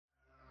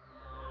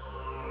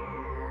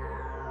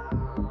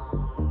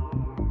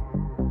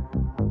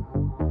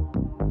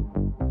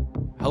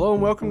Hello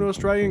and welcome to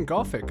Australian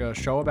Gothic, a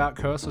show about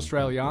Curse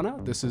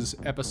Australiana. This is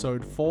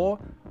episode 4.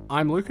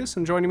 I'm Lucas,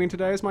 and joining me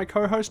today is my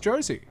co-host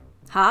Josie.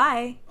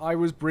 Hi. I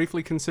was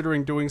briefly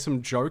considering doing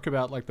some joke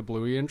about the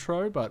Bluey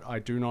intro, but I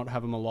do not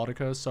have a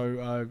melodica,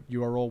 so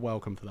you are all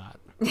welcome for that.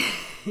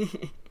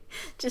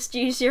 Just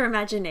use your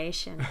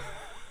imagination.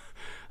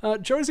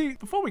 Josie,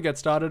 before we get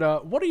started,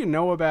 what do you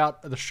know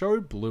about the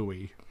show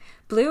Bluey?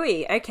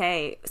 Bluey,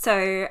 okay.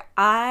 So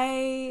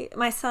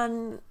my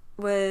son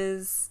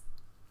was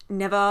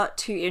never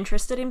too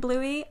interested in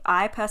Bluey.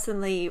 I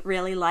personally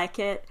really like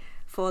it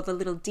for the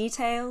little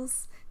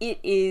details. It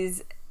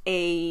is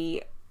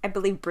I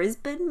believe,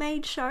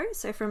 Brisbane-made show,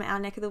 so from our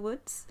neck of the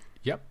woods.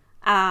 Yep.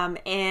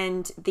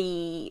 And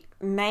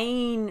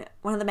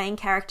one of the main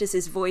characters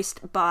is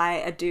voiced by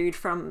a dude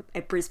from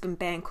a Brisbane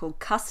band called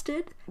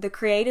Custard. The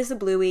creators of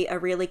Bluey are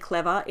really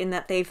clever in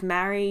that they've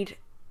married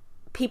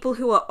people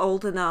who are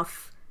old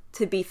enough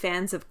to be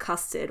fans of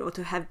Custard or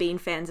to have been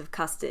fans of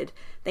Custard.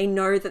 They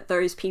know that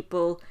those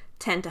people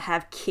tend to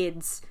have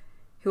kids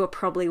who are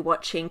probably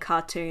watching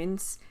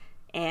cartoons,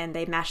 and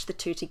they mash the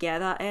two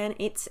together, and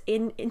it's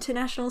an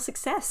international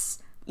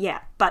success. Yeah,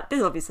 but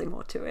there's obviously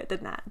more to it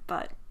than that,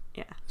 but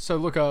yeah. So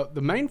look,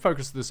 the main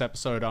focus of this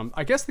episode,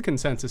 I guess the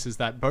consensus is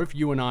that both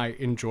you and I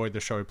enjoyed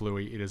the show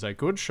Bluey. It is a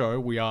good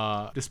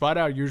show. Despite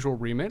our usual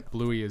remit,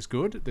 Bluey is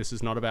good. This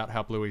is not about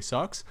how Bluey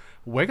sucks.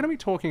 We're going to be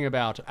talking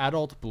about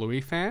adult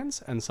Bluey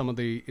fans and some of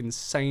the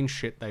insane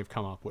shit they've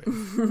come up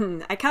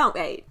with. I can't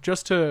wait.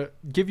 Just to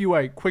give you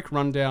a quick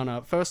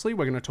rundown, firstly,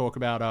 we're going to talk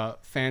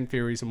about fan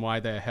theories and why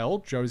they're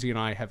held. Josie and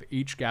I have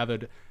each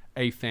gathered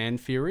a fan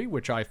theory,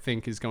 which I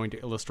think is going to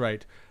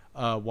illustrate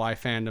why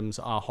fandoms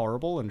are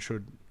horrible and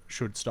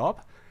should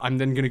stop. I'm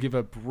then going to give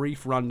a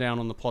brief rundown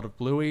on the plot of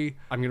Bluey.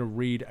 I'm going to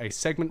read a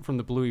segment from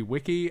the Bluey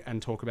wiki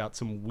and talk about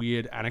some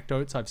weird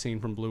anecdotes I've seen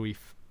from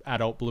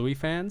adult Bluey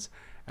fans.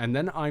 And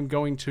then I'm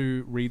going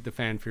to read the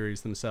fan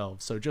theories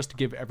themselves. So just to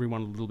give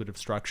everyone a little bit of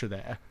structure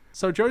there.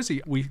 So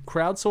Josie, we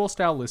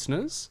crowdsourced our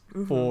listeners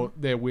for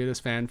their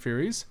weirdest fan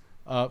theories.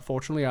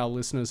 Fortunately, our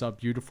listeners are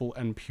beautiful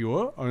and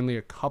pure. Only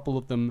a couple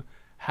of them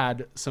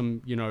had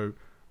some,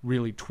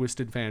 really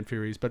twisted fan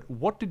theories, but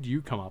what did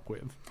you come up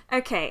with?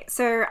 Okay,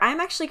 so I'm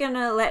actually going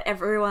to let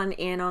everyone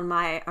in on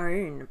my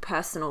own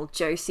personal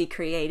Josie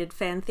created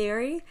fan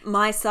theory.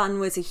 My son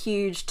was a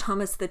huge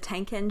Thomas the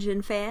Tank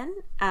Engine fan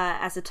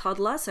as a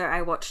toddler, so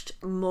I watched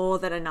more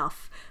than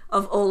enough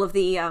of all of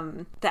the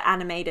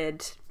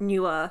animated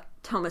newer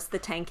Thomas the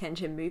Tank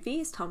Engine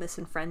movies, Thomas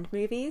and Friend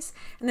movies,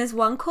 and there's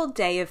one called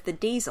Day of the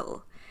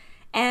Diesel.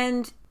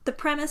 And the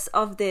premise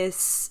of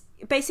this,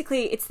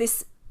 basically it's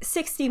this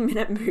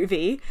 60-minute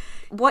movie.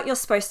 What you're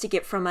supposed to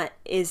get from it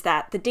is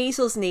that the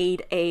Diesels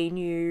need a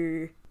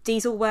new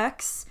diesel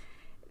works.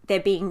 They're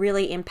being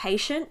really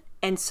impatient,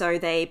 and so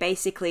they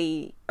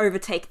basically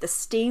overtake the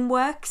steam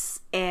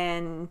works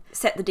and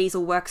set the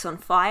diesel works on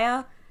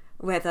fire,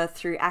 whether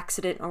through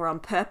accident or on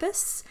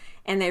purpose.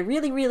 And they're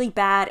really, really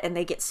bad, and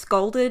they get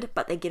scolded,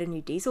 but they get a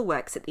new diesel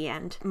works at the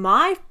end.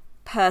 My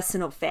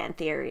personal fan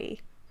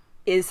theory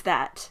is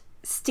that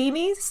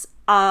steamies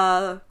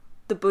are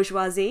the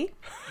bourgeoisie.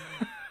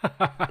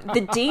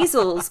 The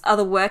Diesels are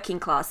the working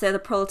class. They're the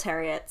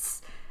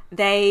proletariats.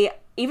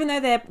 Even though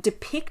they're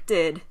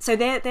depicted, so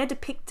they're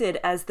depicted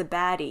as the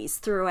baddies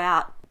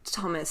throughout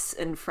Thomas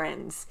and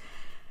Friends.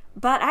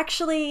 But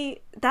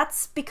actually,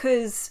 that's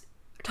because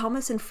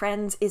Thomas and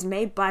Friends is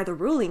made by the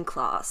ruling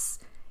class.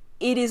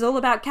 It is all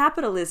about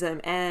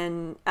capitalism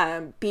and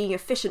being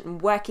efficient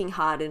and working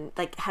hard, and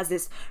has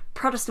this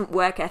Protestant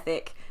work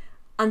ethic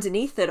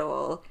underneath it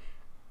all.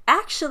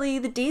 Actually,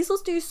 the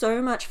Diesels do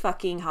so much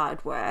fucking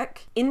hard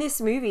work. In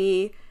this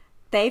movie,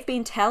 they've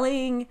been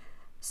telling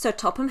Sir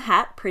Topham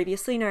Hatt,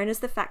 previously known as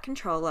the Fat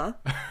Controller,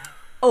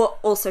 or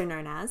also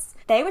known as,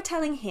 they were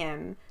telling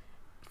him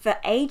for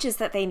ages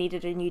that they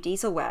needed a new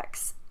diesel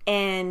works.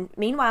 And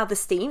meanwhile, the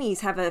Steamies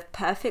have a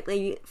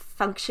perfectly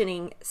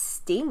functioning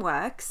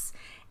steamworks,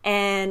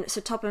 and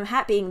Sir Topham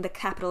Hatt, being the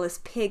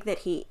capitalist pig that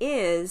he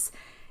is,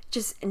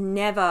 just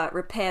never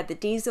repaired the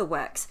diesel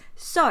works.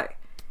 So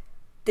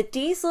the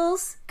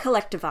Diesels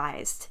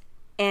collectivized,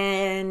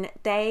 and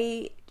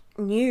they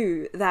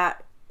knew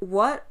that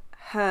what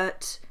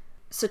hurt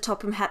Sir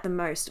Topham Hatt the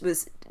most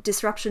was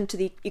disruption to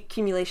the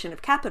accumulation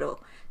of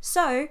capital.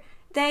 So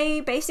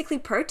they basically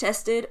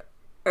protested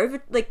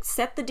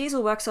set the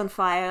diesel works on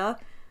fire,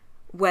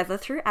 whether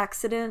through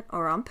accident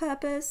or on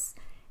purpose,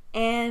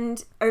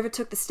 and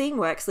overtook the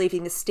steamworks,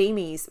 leaving the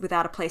steamies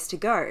without a place to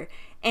go.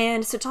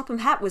 And Sir Topham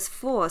Hatt was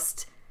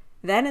forced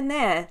then and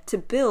there to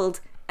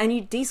build a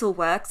new diesel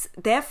works.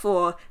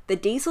 Therefore, the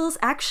Diesels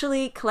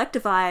actually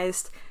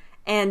collectivized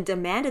and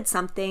demanded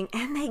something,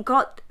 and they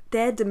got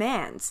their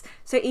demands.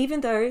 So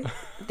even though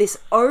this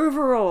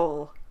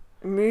overall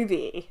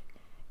movie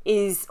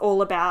is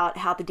all about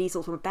how the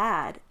Diesels were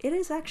bad, it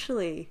is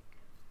actually,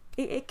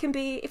 it can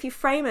be, if you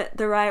frame it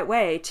the right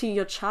way to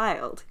your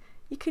child,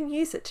 you can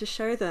use it to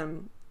show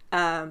them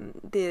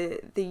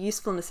the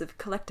usefulness of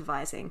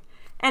collectivizing.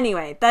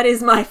 Anyway, that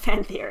is my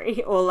fan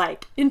theory, or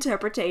like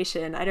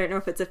interpretation. I don't know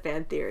if it's a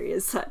fan theory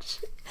as such.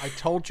 I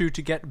told you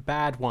to get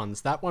bad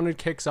ones. That one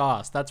kicks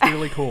ass. That's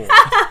really cool.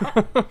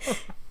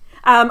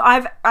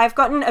 I've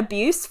gotten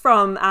abuse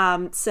from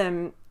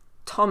some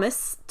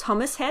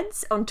Thomas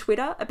heads on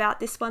Twitter about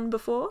this one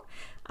before.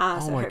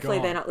 So hopefully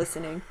they're not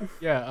listening.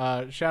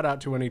 Yeah, shout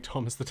out to any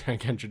Thomas the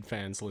Tank Engine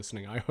fans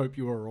listening. I hope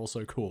you are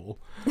also cool.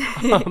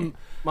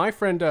 My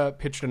friend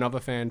pitched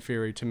another fan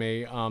theory to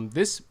me.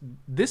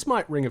 This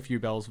might ring a few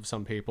bells with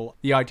some people.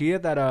 The idea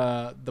that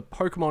the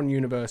Pokemon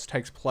universe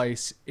takes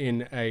place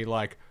in a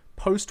like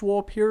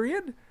post-war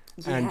period,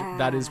 and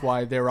that is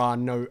why there are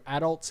no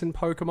adults in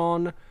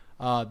Pokemon.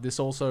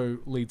 This also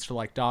leads to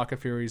like darker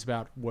theories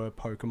about were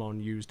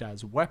Pokemon used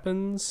as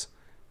weapons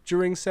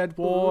during said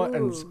war. Ooh.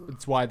 And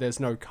it's why there's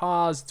no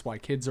cars. It's why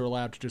kids are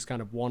allowed to just kind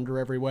of wander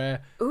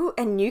everywhere. Ooh,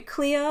 and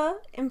nuclear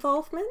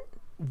involvement?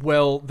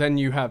 Well, then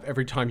you have,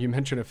 every time you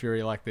mention a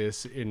theory like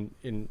this in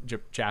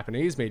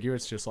Japanese media,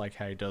 it's just like,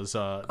 hey, does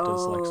like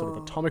sort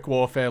of atomic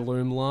warfare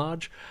loom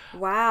large?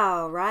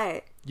 Wow,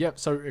 right. Yep,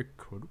 so it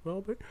could well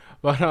be.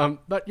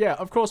 But yeah,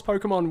 of course,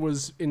 Pokemon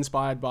was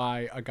inspired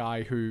by a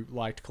guy who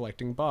liked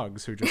collecting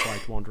bugs, who just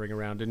liked wandering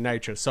around in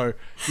nature. So,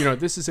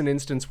 this is an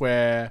instance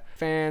where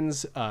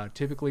fans,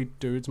 typically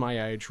dudes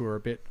my age who are a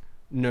bit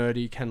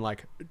nerdy, can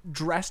like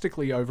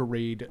drastically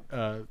overread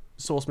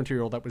source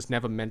material that was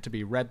never meant to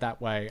be read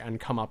that way and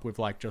come up with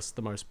like just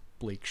the most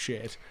bleak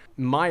shit.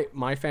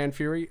 My fan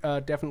theory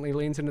definitely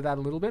leans into that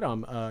a little bit.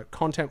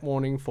 Content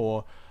warning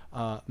for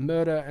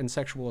murder and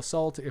sexual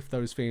assault. If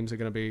those themes are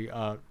going to be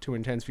too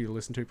intense for you to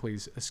listen to,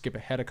 please skip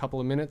ahead a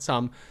couple of minutes.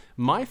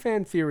 My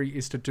fan theory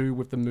is to do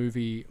with the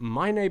movie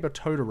My Neighbor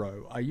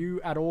Totoro. Are you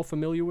at all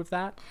familiar with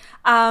that?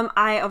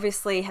 I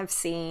obviously have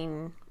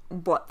seen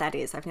what that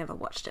is. I've never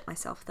watched it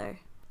myself though.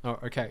 Oh,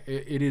 okay.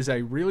 It is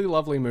a really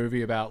lovely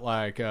movie about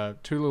like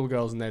two little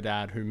girls and their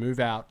dad who move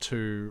out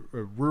to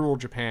rural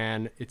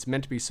Japan. It's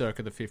meant to be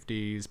circa the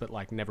 50s, but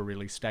like never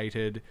really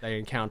stated. They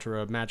encounter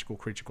a magical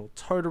creature called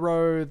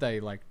Totoro.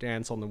 They like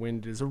dance on the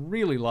wind. It is a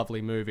really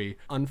lovely movie.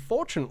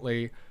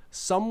 Unfortunately,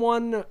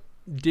 someone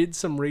did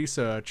some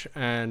research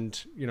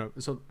and,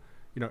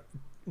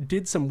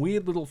 did some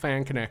weird little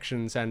fan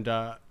connections and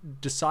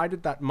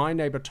decided that My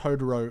Neighbor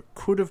Totoro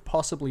could have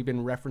possibly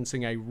been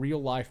referencing a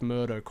real-life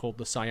murder called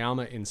the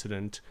Sayama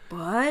Incident.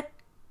 What?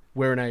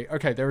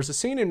 There is a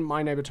scene in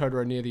My Neighbor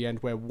Totoro near the end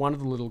where one of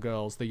the little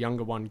girls, the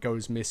younger one,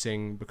 goes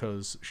missing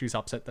because she's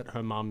upset that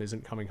her mum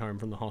isn't coming home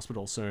from the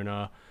hospital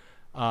sooner.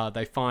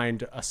 They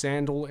find a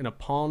sandal in a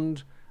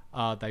pond.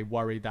 They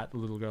worry that the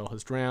little girl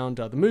has drowned.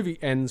 The movie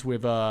ends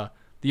with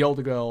the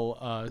older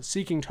girl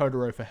seeking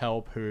Totoro for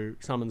help, who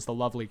summons the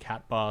lovely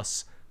cat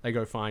bus. They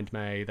go find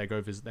May. They go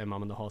visit their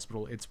mum in the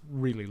hospital. It's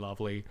really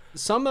lovely.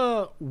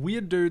 Some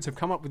weird dudes have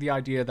come up with the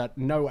idea that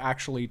no,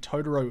 actually,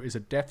 Totoro is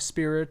a death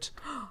spirit.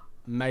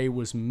 May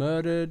was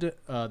murdered.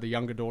 The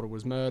younger daughter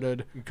was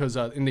murdered. Because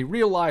in the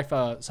real-life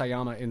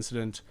Sayama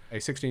incident, a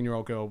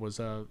 16-year-old girl was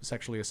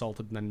sexually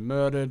assaulted and then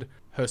murdered.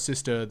 Her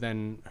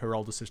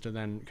older sister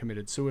then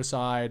committed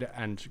suicide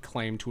and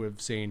claimed to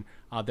have seen...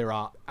 there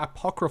are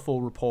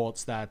apocryphal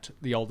reports that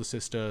the older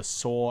sister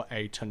saw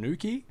a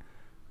tanuki.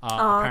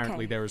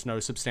 Apparently there is no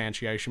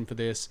substantiation for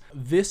this.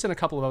 This and a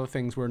couple of other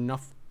things were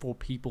enough for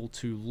people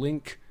to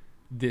link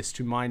this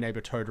to My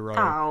Neighbor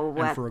Totoro.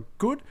 And for a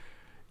good...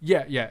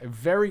 Yeah,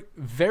 very,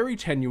 very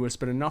tenuous,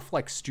 but enough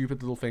like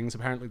stupid little things.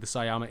 Apparently the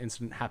Sayama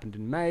incident happened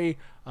in May.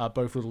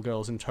 Both little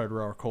girls in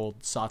Totoro are called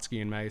Satsuki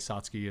and May.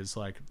 Satsuki is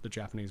like the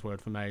Japanese word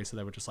for May, so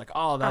they were just like,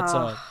 that's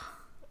a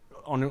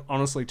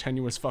honestly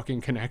tenuous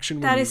fucking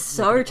connection. That is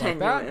so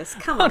tenuous.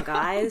 Like come on,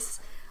 guys.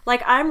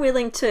 Like, I'm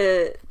willing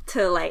to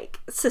like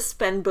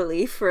suspend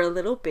belief for a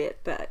little bit,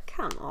 but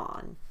come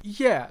on.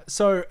 Yeah,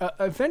 so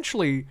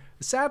eventually,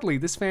 sadly,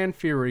 this fan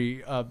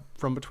theory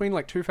from between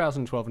like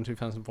 2012 and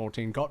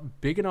 2014 got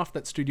big enough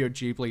that Studio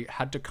Ghibli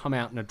had to come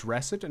out and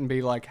address it and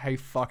be like, hey,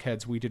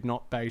 fuckheads, we did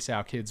not base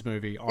our kids'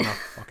 movie on a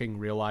fucking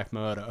real-life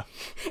murder.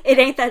 It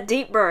ain't that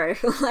deep, bro.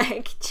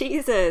 Like,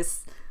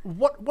 Jesus.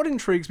 What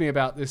intrigues me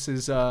about this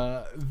is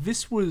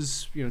this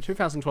was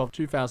 2012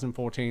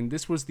 2014.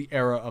 This was the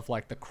era of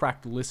like the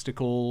cracked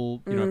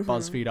listicle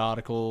BuzzFeed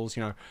articles,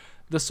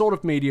 the sort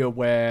of media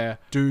where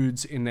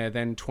dudes in their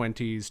then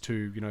 20s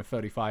to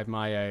 35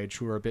 my age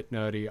who are a bit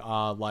nerdy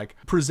are like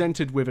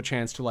presented with a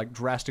chance to like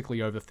drastically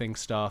overthink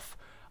stuff.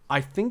 I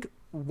think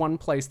one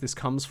place this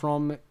comes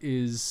from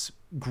is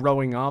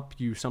growing up.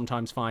 You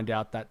sometimes find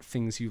out that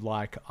things you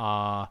like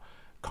are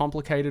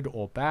complicated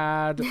or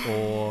bad,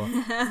 or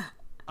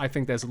I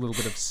think there's a little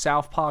bit of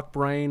South Park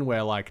brain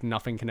where like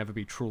nothing can ever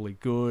be truly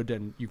good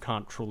and you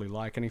can't truly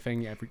like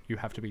anything. You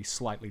have to be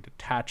slightly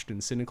detached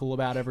and cynical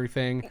about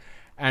everything.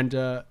 And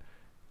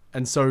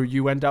so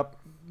you end up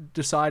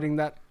deciding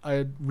that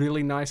a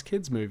really nice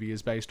kids movie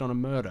is based on a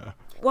murder.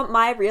 What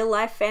my real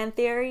life fan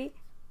theory,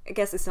 I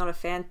guess it's not a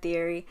fan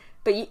theory,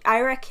 but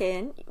I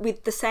reckon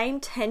with the same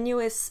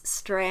tenuous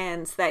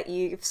strands that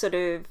you've sort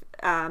of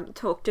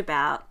talked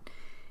about,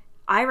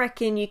 I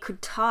reckon you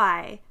could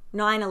tie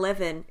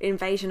 9/11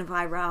 invasion of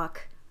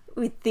Iraq,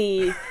 with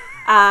the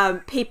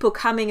people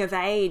coming of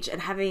age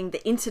and having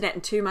the internet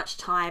and too much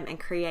time and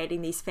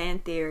creating these fan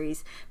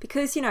theories.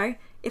 Because, you know,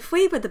 if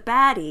we were the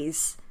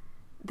baddies,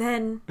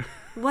 then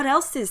what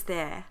else is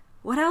there?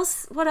 What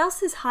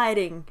else is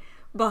hiding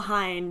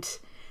behind,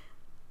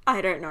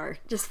 I don't know,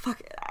 just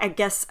I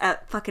guess a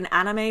fucking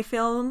anime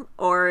film,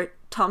 or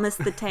Thomas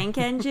the Tank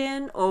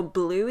Engine, or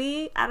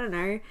Bluey? I don't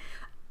know.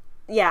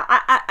 Yeah,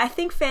 I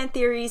think fan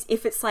theories,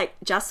 if it's like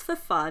just for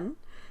fun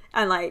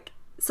and like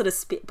sort of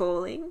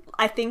spitballing,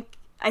 I think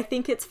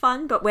it's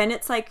fun. But when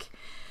it's like,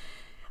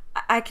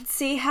 I could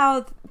see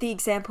how the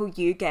example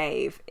you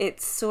gave,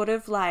 it's sort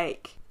of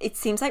like, it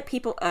seems like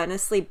people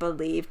earnestly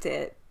believed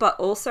it, but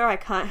also I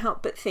can't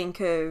help but think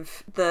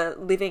of the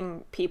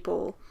living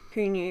people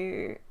who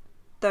knew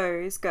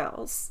those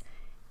girls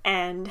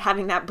and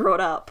having that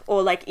brought up,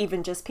 or like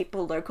even just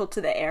people local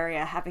to the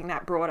area having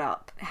that brought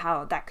up,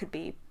 how that could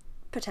be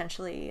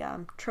potentially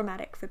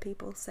traumatic for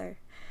people. So it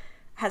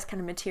has kind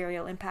of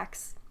material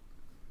impacts.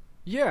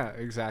 Yeah,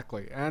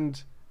 exactly.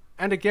 And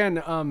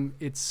again,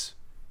 it's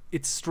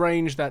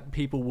strange that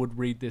people would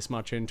read this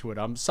much into it.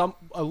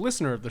 A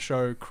listener of the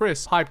show,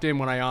 Chris, piped in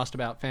when I asked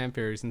about fan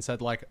theories and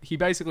said, like, he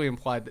basically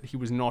implied that he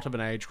was not of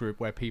an age group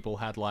where people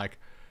had, like,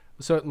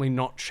 certainly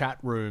not chat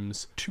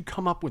rooms to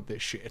come up with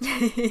this shit.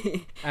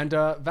 And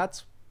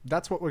that's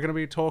what we're going to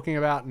be talking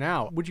about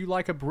now. Would you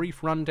like a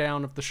brief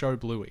rundown of the show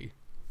Bluey?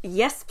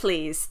 Yes,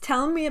 please.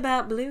 Tell me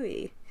about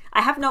Bluey.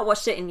 I have not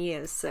watched it in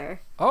years, so.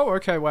 Oh,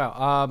 okay,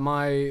 wow.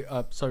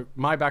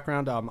 My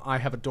background, I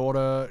have a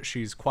daughter.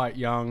 She's quite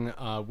young.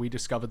 We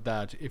discovered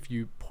that if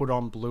you put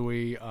on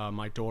Bluey,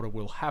 my daughter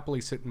will happily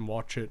sit and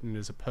watch it, and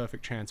is a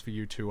perfect chance for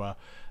you to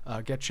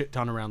get shit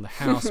done around the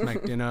house,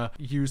 make dinner,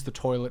 use the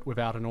toilet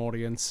without an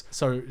audience.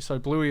 So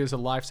Bluey is a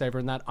lifesaver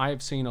in that. I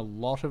have seen a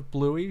lot of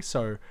Bluey,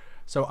 so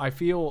I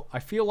feel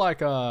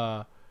like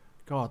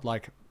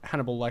like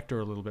Hannibal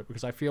Lecter a little bit,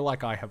 because I feel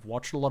like I have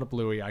watched a lot of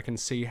Bluey. I can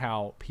see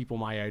how people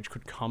my age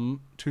could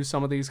come to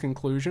some of these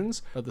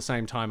conclusions. At the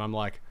same time, I'm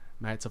like,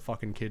 man, it's a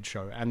fucking kid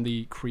show. And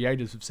the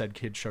creators of said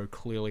kid show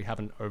clearly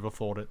haven't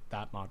overthought it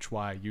that much.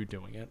 Why are you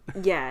doing it?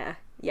 Yeah.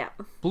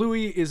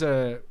 Bluey is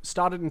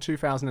started in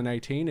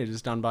 2018. It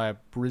is done by a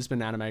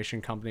Brisbane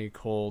animation company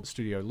called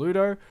Studio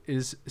Ludo. It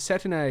is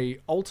set in a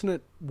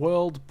alternate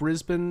world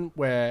Brisbane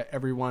where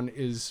everyone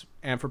is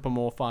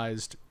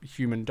anthropomorphized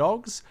human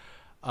dogs.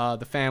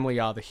 The family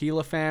are the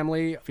Healer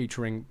family,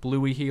 featuring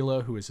Bluey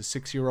Healer, who is a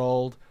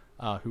 6-year-old,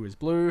 who is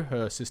blue,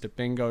 her sister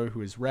Bingo,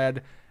 who is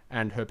red,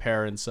 and her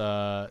parents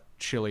are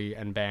Chili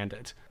and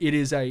Bandit. It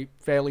is a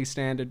fairly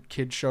standard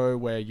kid show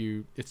where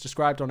it's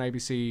described on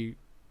ABC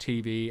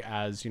TV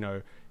as,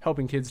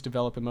 helping kids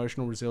develop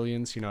emotional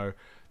resilience.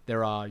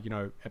 There are,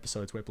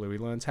 episodes where Bluey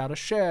learns how to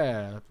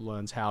share,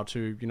 learns how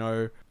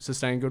to,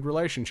 sustain good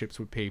relationships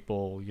with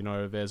people.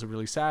 There's a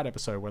really sad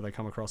episode where they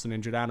come across an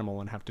injured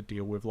animal and have to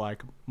deal with,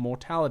 like,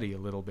 mortality a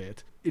little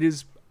bit. It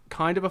is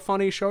kind of a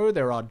funny show.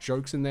 There are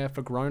jokes in there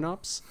for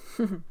grown-ups.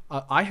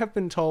 I have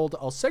been told,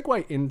 I'll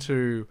segue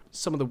into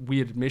some of the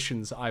weird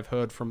admissions I've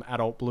heard from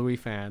adult Bluey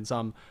fans.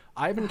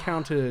 I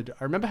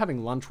remember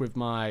having lunch with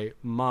my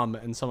mum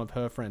and some of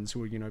her friends who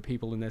were,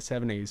 people in their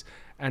 70s,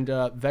 and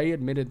they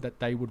admitted that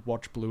they would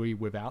watch Bluey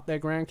without their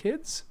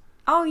grandkids.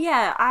 Oh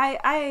yeah,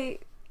 I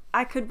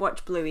could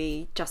watch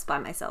Bluey just by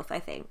myself, I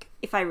think,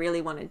 if I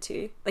really wanted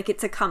to. Like,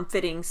 it's a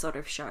comforting sort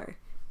of show.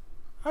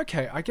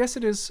 Okay, I guess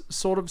it is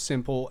sort of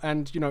simple,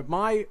 and,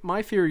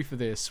 my theory for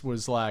this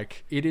was,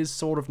 like, it is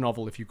sort of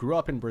novel if you grew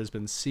up in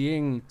Brisbane,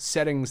 seeing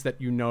settings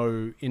that you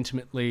know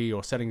intimately,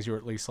 or settings you're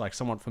at least, like,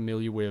 somewhat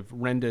familiar with,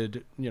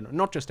 rendered,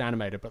 not just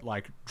animated, but,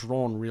 like,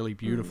 drawn really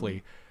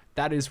beautifully.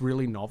 That is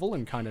really novel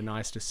and kind of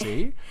nice to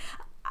see.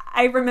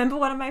 I remember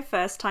one of my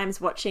first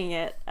times watching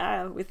it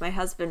with my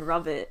husband,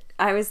 Robert.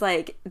 I was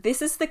like,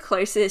 this is the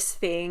closest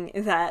thing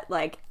that,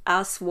 like,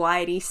 us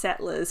whitey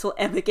settlers will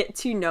ever get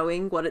to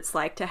knowing what it's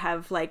like to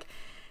have, like,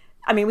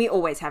 I mean, we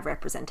always have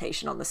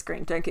representation on the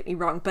screen, don't get me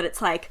wrong, but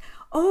it's like,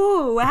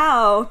 oh,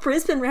 wow,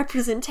 Brisbane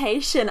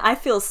representation. I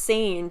feel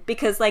seen,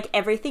 because, like,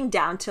 everything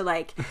down to,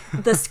 like,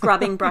 the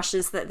scrubbing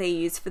brushes that they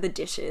use for the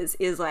dishes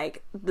is,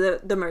 like,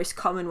 the most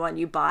common one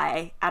you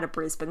buy at a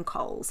Brisbane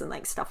Coles and,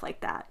 like, stuff like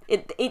that.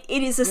 It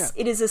is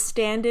a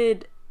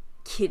standard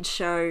kid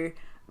show,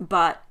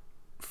 but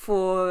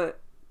for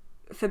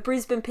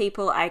Brisbane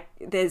people,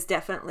 there's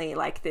definitely,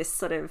 like, this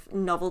sort of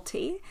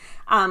novelty.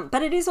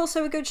 But it is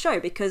also a good show,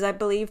 because I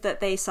believe that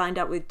they signed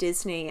up with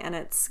Disney and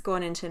it's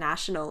gone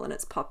international and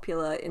it's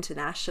popular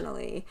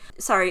internationally.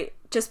 Sorry,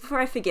 just before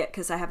I forget,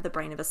 because I have the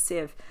brain of a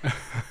sieve,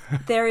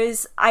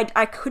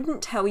 I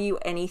couldn't tell you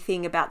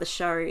anything about the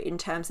show in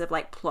terms of,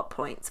 like, plot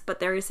points, but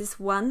there is this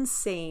one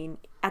scene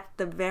at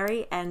the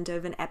very end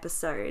of an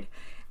episode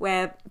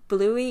where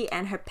Bluey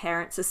and her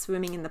parents are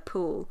swimming in the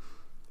pool,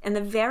 and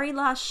the very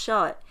last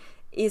shot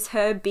is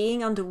her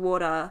being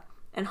underwater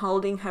and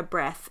holding her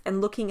breath and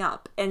looking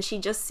up, and she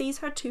just sees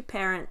her two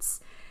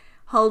parents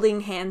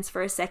holding hands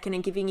for a second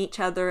and giving each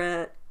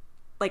other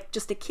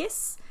just a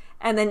kiss,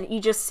 and then you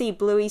just see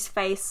Bluey's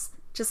face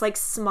just like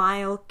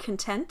smile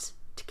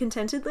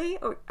contentedly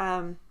or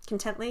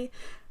contently,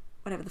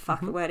 whatever the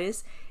fuck the word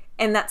is.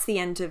 And that's the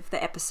end of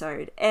the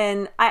episode.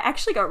 And I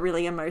actually got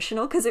really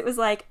emotional because it was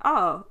like,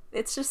 oh,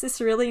 it's just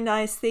this really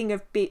nice thing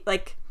of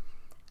like,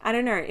 I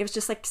don't know, it was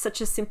just like such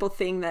a simple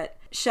thing that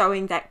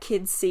showing that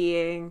kids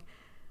seeing,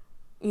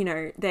 you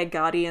know, their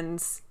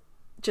guardians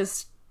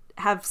just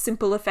have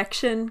simple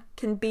affection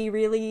can be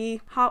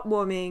really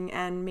heartwarming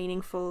and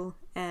meaningful.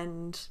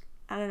 And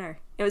I don't know,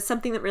 it was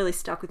something that really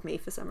stuck with me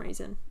for some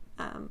reason.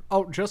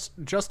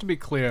 Just to be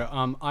clear,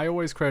 I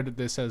always credited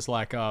this as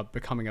like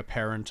becoming a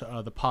parent.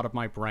 The part of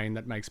my brain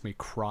that makes me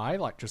cry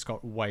like just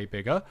got way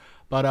bigger.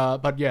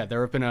 But yeah,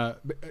 there have been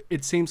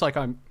it seems like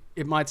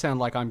it might sound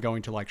like I'm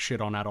going to like shit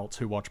on adults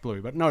who watch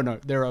Bluey, but no,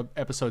 there are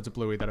episodes of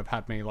Bluey that have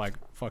had me like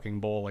fucking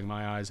bawling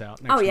my eyes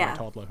out next to my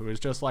toddler who is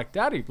just like,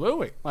 Daddy,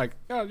 Bluey. Like,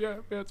 yeah,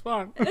 it's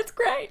fine. It's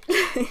great.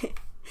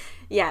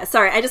 Yeah,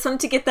 sorry, I just wanted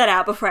to get that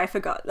out before I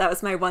forgot. That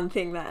was my one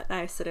thing that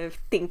I sort of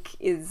think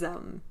is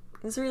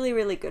really,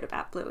 really good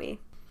about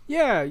Bluey.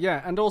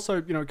 Yeah, and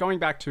also, you know, going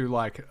back to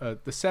like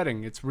the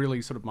setting, it's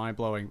really sort of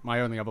mind-blowing. My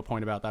only other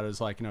point about that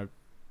is like, you know,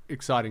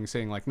 exciting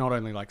seeing like not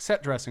only like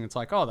set dressing, it's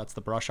like, oh, that's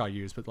the brush I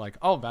use, but like,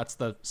 oh, that's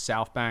the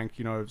South Bank,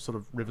 you know, sort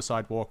of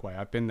Riverside Walkway.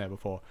 I've been there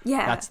before.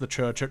 Yeah. That's the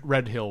church at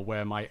Red Hill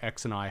where my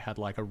ex and I had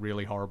like a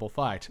really horrible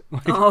fight.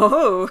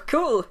 Oh,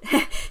 cool.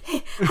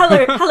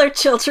 Hello,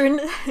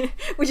 children.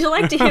 Would you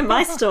like to hear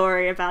my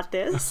story about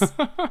this?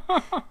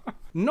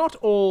 Not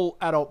all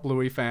adult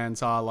Bluey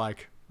fans are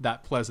like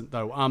that pleasant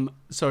though.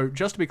 So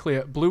just to be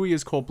clear, Bluey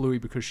is called Bluey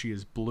because she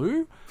is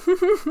blue.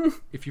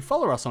 If you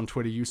follow us on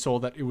Twitter, you saw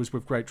that it was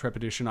with great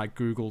trepidation I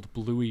googled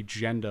Bluey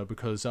gender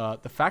because the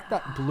fact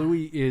that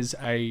Bluey is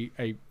a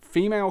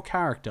female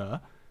character,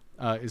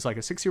 is like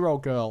a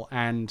 6-year-old girl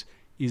and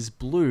is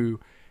blue,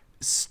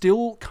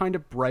 still kind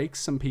of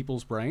breaks some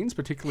people's brains,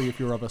 particularly if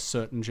you're of a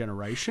certain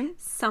generation.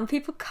 Some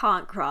people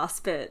can't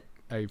grasp it.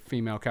 A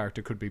female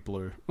character could be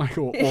blue, like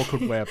or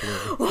could wear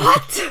blue.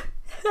 What?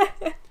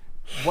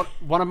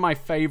 One of my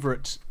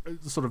favorite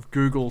sort of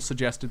Google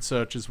suggested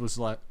searches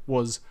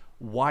was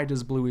why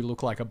does Bluey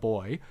look like a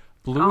boy?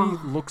 Bluey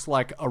looks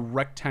like a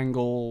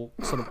rectangle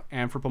sort of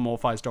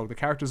anthropomorphized dog. The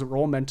characters are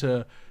all meant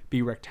to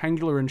be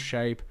rectangular in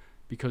shape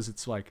because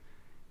it's like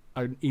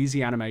an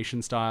easy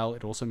animation style.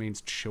 It also means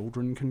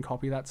children can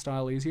copy that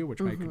style easier, which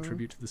may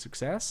contribute to the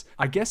success.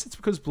 I guess it's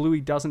because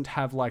Bluey doesn't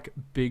have like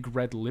big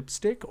red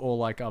lipstick or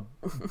like a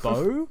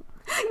bow.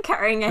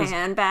 Carrying a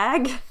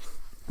handbag.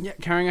 Yeah,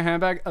 carrying a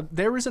handbag.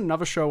 There is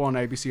another show on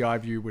ABC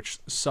iView which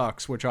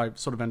sucks, which I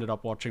sort of ended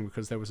up watching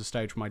because there was a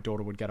stage where my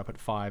daughter would get up at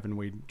 5 and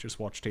we'd just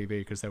watch TV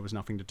because there was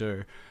nothing to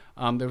do.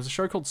 There was a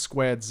show called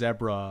Squared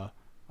Zebra.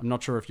 I'm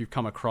not sure if you've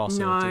come across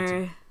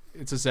it.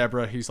 It's a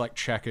zebra. He's like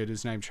checkered.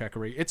 His name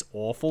Checkery. It's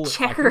awful.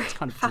 I think it's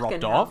kind of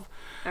dropped off.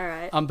 All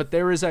right. But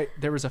there is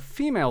a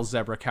female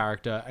zebra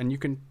character, and you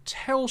can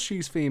tell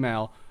she's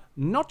female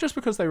not just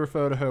because they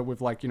refer to her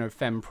with like, you know,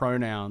 femme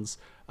pronouns.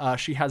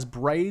 She has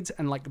braids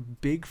and like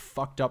big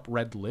fucked up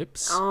red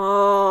lips.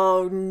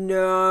 Oh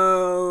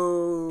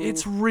no!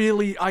 It's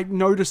really. I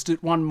noticed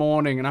it one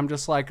morning, and I'm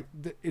just like,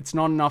 it's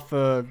not enough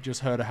for just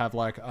her to have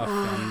like a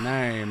femme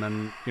name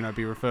and, you know,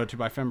 be referred to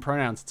by femme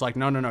pronouns. It's like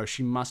no.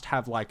 She must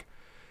have like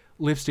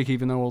lipstick,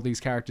 even though all these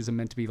characters are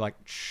meant to be like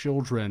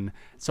children.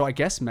 So I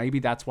guess maybe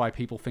that's why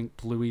people think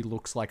Bluey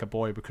looks like a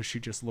boy, because she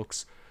just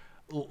looks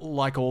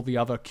like all the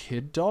other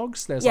kid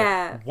dogs. There's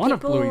like one of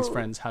Bluey's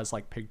friends has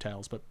like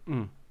pigtails, but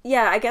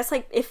yeah, I guess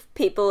like if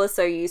people are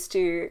so used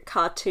to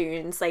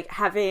cartoons, like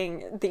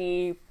having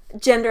the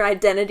gender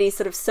identity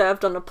sort of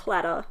served on a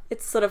platter,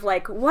 it's sort of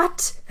like,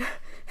 what?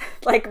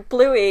 Like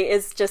Bluey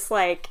is just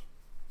like,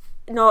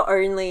 not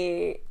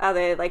only are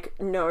there like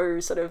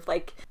no sort of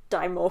like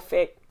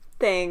dimorphic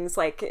things,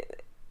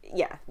 like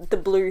yeah, the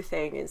blue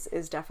thing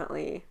is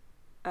definitely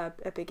a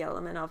big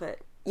element of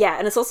it. Yeah,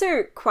 and it's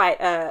also quite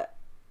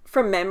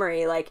from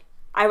memory, like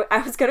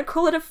I was going to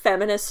call it a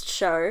feminist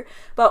show,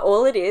 but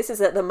all it is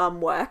that the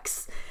mum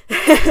works.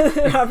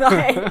 I'm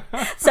like,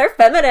 so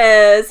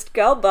feminist,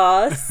 girl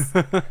boss.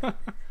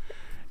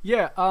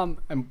 Yeah,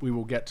 and we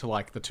will get to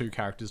like the two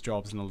characters'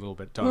 jobs in a little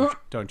bit.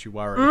 Don't you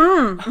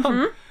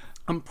worry.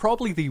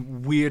 Probably the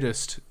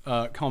weirdest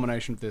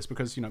culmination of this,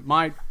 because, you know,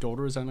 my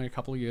daughter is only a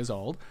couple of years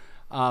old.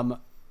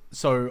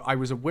 So I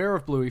was aware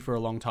of Bluey for a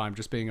long time,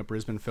 just being a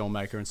Brisbane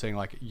filmmaker and saying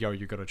like, yo,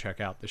 you got to check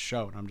out this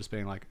show. And I'm just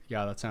being like,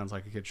 yeah, that sounds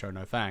like a kid show.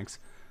 No, thanks.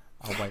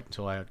 I'll wait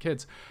until I had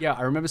kids. Yeah,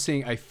 I remember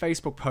seeing a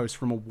Facebook post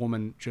from a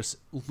woman just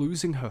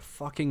losing her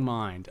fucking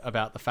mind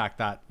about the fact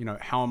that, you know,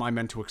 how am I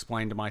meant to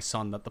explain to my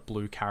son that the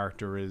blue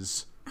character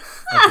is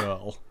a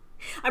girl?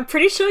 I'm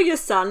pretty sure your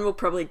son will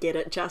probably get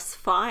it just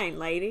fine,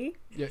 lady.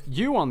 Yeah,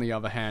 you, on the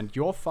other hand,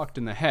 you're fucked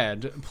in the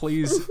head.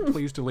 Please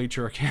delete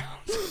your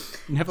account.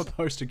 Never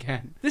post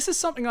again. This is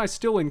something I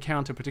still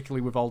encounter,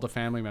 particularly with older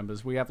family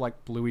members. We have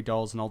like Bluey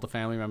dolls, and older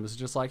family members are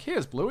just like,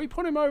 here's Bluey,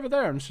 put him over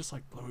there. And it's just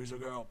like, Bluey's a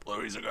girl,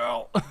 Bluey's a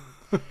girl.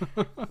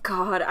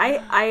 God,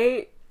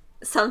 I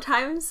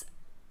sometimes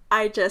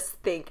I just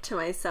think to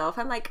myself,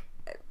 I'm like,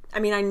 I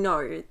mean, I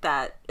know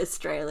that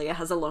Australia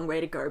has a long way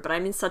to go, but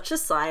I'm in such a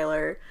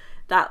silo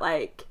that,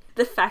 like,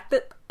 the fact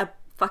that a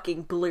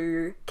fucking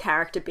blue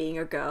character being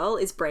a girl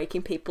is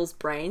breaking people's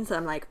brains,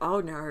 I'm like,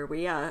 oh no,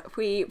 we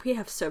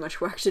have so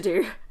much work to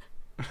do.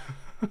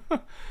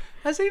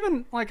 As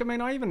even, like, I mean,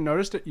 I even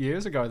noticed it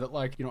years ago that,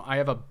 like, you know, I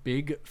have a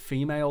big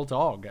female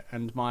dog,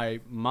 and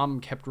my mum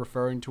kept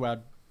referring to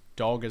our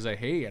dog as a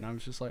he, and I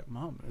was just like,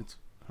 Mum,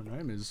 her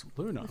name is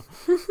Luna.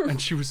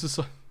 And she was just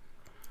like...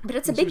 But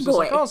it's a big boy.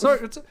 Like, oh, so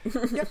it's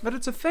yeah, but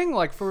it's a thing,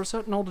 like, for a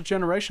certain older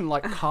generation,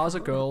 like, cars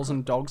are girls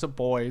and dogs are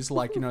boys,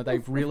 like, you know,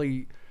 they've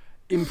really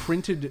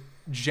imprinted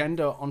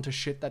gender onto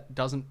shit that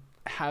doesn't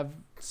have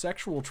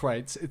sexual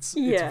traits. It's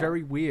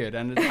very weird,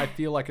 and I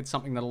feel like it's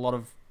something that a lot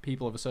of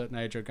people of a certain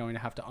age are going to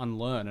have to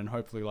unlearn, and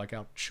hopefully, like,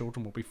 our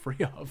children will be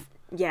free of.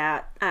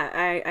 Yeah,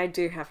 I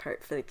do have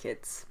hope for the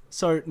kids.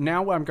 So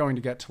now I'm going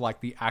to get to,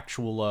 like, the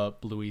actual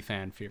Bluey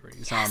fan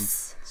theories.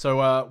 Yes.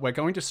 So we're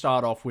going to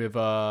start off with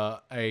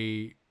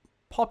a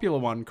popular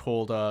one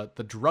called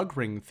the drug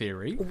ring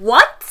theory.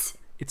 What?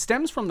 It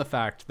stems from the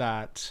fact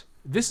that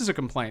this is a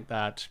complaint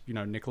that, you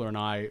know, Nicola and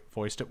I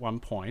voiced at one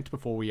point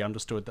before we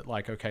understood that,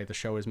 like, okay, the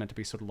show is meant to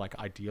be sort of like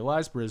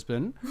idealized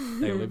Brisbane.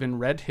 They live in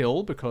Red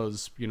Hill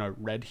because, you know,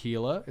 Red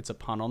Healer, it's a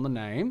pun on the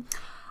name.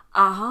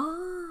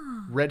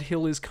 Red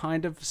Hill is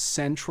kind of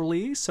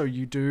centrally, so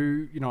you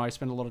do, you know, I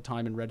spent a lot of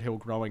time in Red Hill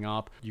growing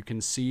up. You can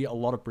see a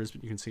lot of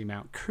Brisbane. You can see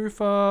Mount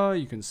Coot-tha,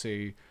 you can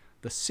see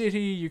the city,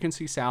 you can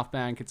see South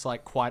Bank. It's,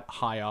 like, quite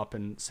high up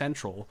and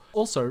central.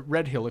 Also,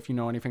 Red Hill, if you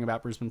know anything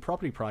about Brisbane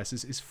property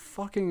prices, is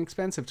fucking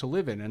expensive to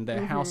live in, and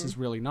their house is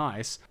really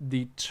nice.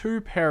 The two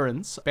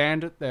parents,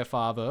 Bandit, their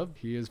father,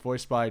 he is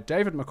voiced by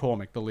David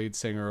McCormick, the lead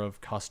singer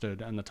of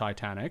Custard and the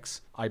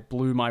Titanics. I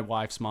blew my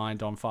wife's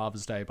mind on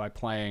Father's Day by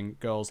playing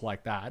Girls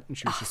Like That, and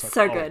she was just like,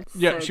 so good.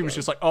 Yeah, so she was good.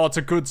 just like, oh, it's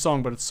a good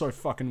song, but it's so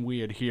fucking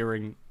weird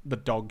hearing the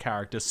dog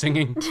character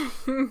singing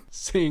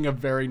a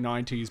very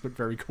 90s but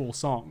very cool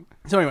song.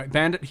 So anyway,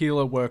 Bandit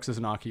Healer works as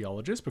an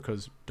archaeologist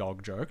because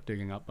dog joke,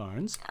 digging up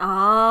bones.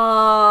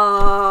 Oh,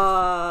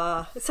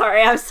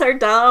 sorry, I'm so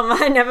dumb.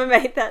 I never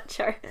made that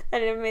joke. I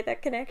never made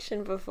that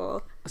connection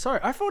before. Sorry,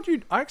 I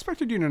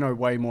expected you to know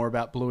way more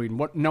about Bluey,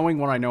 and knowing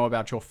what I know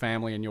about your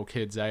family and your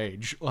kid's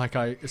age. Like,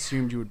 I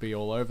assumed you would be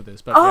all over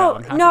this, but yeah, I'm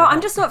happy to I'm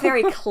help. just not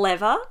very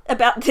clever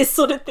about this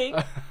sort of thing.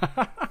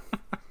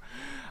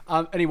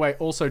 Anyway,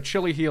 also,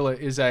 Chili Healer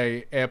is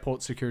a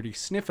airport security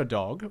sniffer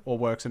dog, or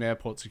works in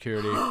airport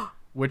security,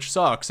 which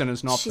sucks and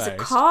is not She's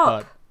based. a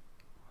cop. But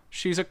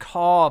she's a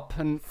cop,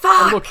 and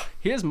look,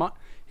 here's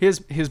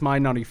my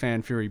nutty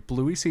fan theory.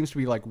 Bluey seems to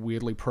be, like,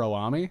 weirdly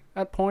pro-army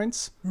at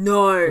points.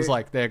 No. It's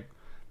like their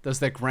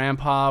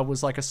grandpa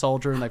was, like, a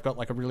soldier, and they've got,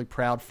 like, a really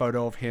proud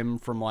photo of him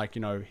from, like,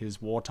 you know,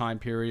 his wartime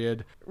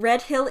period.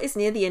 Red Hill is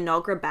near the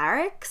Inogra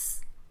Barracks.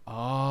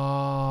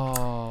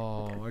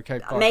 Oh, okay.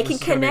 Fuck. Making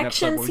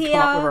connections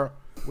here.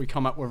 We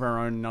come up with our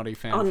own nutty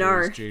fan Oh,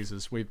 theories. no.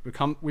 Jesus, we've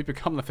become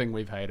the thing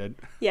we've hated.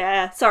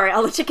 Yeah, sorry,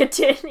 I'll let you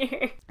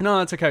continue. No,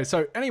 that's okay.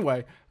 So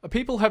anyway,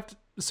 people have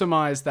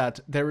surmised that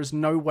there is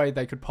no way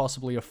they could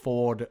possibly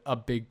afford a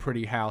big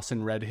pretty house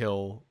in Red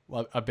Hill,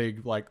 a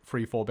big, like,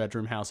 3-4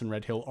 bedroom house in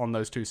Red Hill on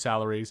those two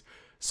salaries.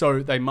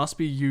 So they must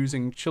be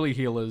using Chili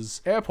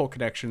Healer's airport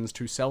connections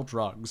to sell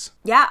drugs.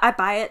 Yeah, I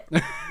buy it.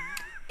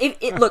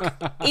 Look,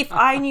 if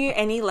I knew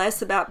any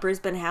less about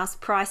Brisbane house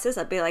prices,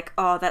 I'd be like,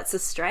 oh, that's a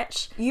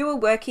stretch. You are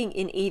working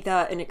in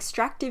either an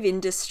extractive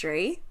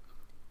industry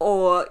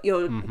or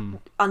you're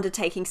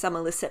undertaking some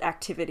illicit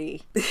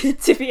activity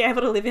to be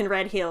able to live in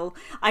Red Hill.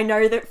 I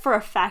know that for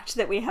a fact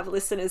that we have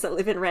listeners that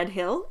live in Red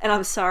Hill, and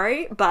I'm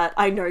sorry, but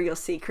I know your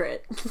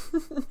secret.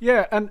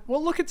 Yeah, and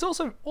well, look, it's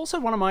also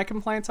one of my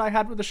complaints I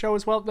had with the show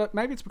as well. That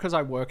maybe it's because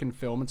I work in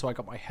film, and so I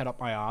got my head up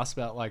my ass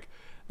about, like,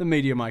 the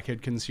media my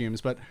kid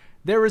consumes. But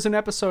there is an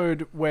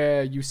episode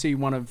where you see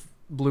one of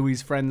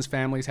Bluey's friends'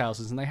 family's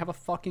houses, and they have a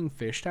fucking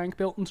fish tank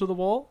built into the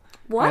wall.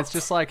 What? And it's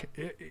just like,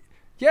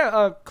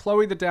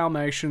 Chloe the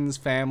Dalmatian's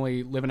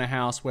family live in a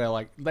house where,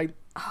 like,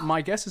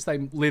 my guess is they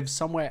live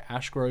somewhere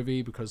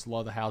Ashgrove-y because a lot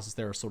of the houses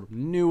there are sort of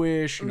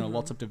newish, you know,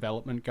 lots of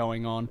development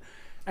going on.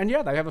 And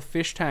yeah, they have a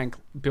fish tank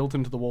built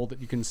into the wall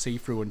that you can see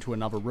through into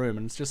another room.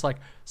 And it's just like,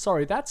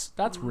 sorry, that's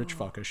rich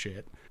fucker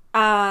shit.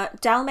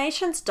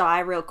 Dalmatians die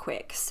real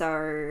quick,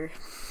 so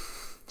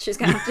she's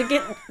gonna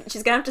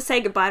have to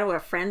say goodbye to her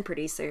friend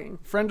pretty soon.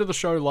 Friend of the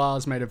show,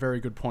 Lars, made a very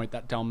good point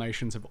that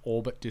Dalmatians have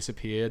all but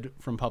disappeared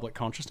from public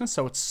consciousness.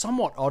 So it's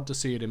somewhat odd to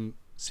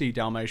see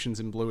Dalmatians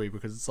in Bluey,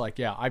 because it's like,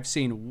 yeah, I've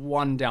seen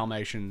one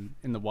Dalmatian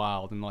in the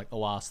wild in, like, the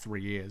last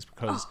 3 years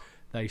because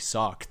they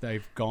suck.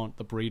 The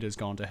breeder's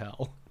gone to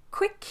hell.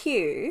 Quick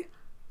cue.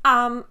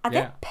 Are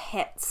there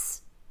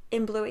pets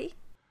in Bluey?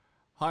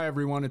 Hi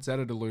everyone, it's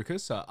Editor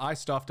Lucas. I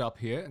stuffed up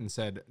here and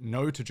said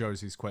no to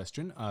Josie's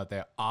question.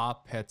 There are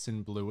pets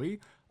in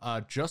Bluey,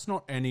 just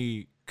not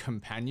any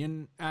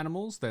companion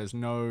animals. There's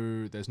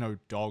no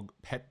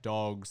pet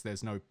dogs.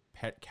 There's no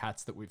pet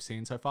cats that we've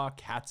seen so far.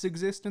 Cats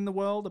exist in the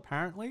world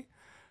apparently,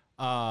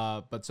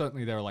 but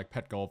certainly there are, like,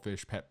 pet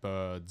goldfish, pet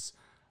birds.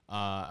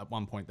 At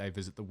one point they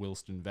visit the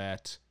Wilston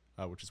vet.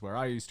 which is where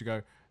I used to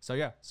go. So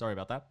yeah, sorry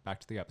about that. Back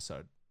to the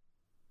episode.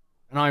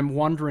 And I'm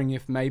wondering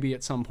if maybe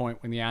at some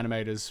point when the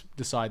animators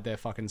decide they're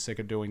fucking sick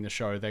of doing the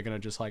show, they're going to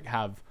just like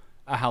have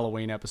a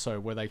Halloween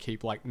episode where they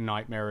keep like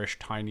nightmarish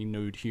tiny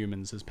nude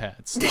humans as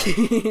pets.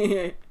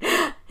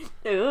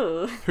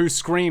 Ooh. Who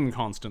scream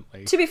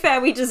constantly. To be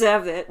fair, we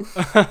deserve it.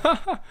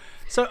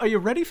 So are you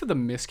ready for the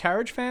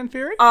miscarriage fan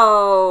theory?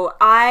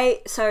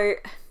 So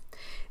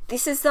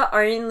this is the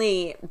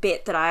only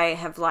bit that I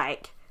have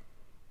like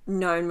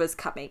known was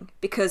coming,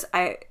 because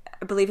I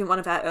believe in one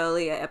of our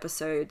earlier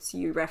episodes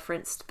you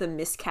referenced the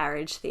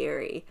miscarriage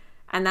theory,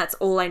 and that's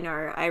all I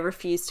know. I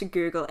refuse to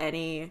Google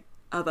any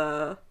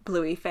other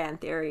Bluey fan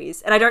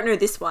theories, and I don't know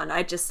this one.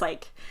 I just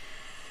like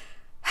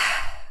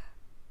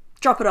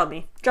drop it on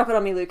me,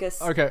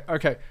 Lucas. Okay.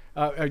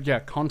 Yeah,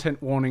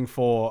 content warning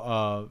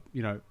for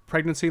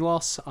pregnancy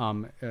loss.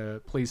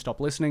 Please stop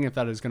listening if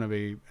that is going to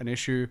be an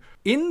issue.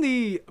 In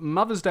the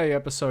Mother's Day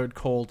episode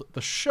called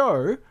The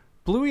Show,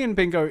 Bluey and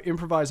Bingo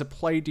improvise a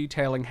play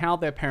detailing how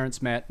their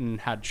parents met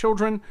and had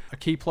children. A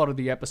key plot of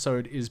the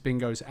episode is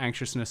Bingo's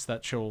anxiousness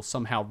that she'll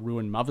somehow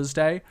ruin Mother's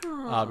Day,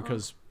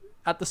 because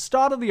at the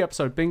start of the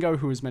episode, Bingo,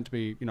 who is meant to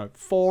be,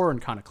 4 and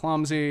kind of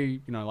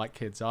clumsy, like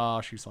kids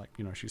are, she's like,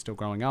 she's still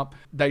growing up.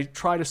 They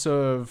try to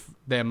serve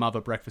their mother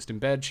breakfast in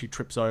bed. She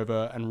trips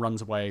over and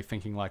runs away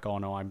thinking like, oh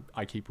no,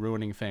 I keep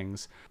ruining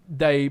things.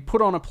 They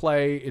put on a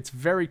play. It's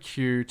very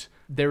cute.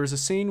 There is a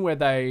scene where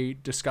they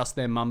discuss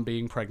their mum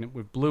being pregnant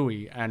with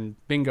Bluey, and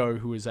Bingo,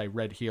 who is a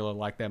red healer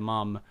like their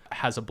mum,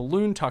 has a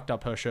balloon tucked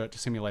up her shirt to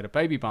simulate a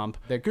baby bump.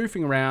 They're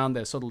goofing around.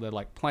 They're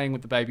like playing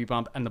with the baby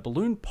bump, and the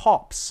balloon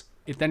pops.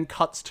 It then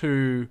cuts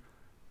to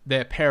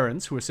their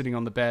parents who are sitting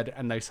on the bed,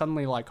 and they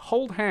suddenly like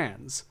hold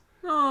hands.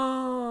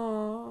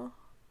 Aww.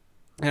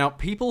 Now,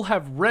 people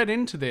have read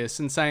into this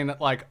and saying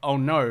that like, oh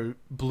no,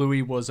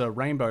 Bluey was a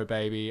rainbow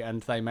baby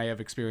and they may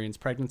have experienced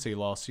pregnancy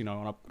loss,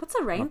 What's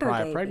a rainbow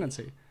prior baby?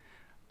 pregnancy.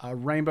 A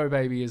rainbow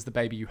baby is the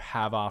baby you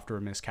have after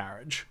a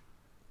miscarriage.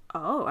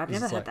 Oh, I've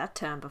never heard that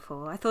term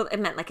before. I thought it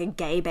meant like a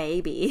gay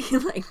baby,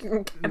 like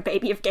a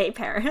baby of gay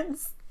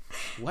parents.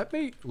 Let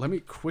me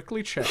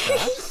quickly check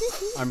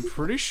that. I'm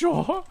pretty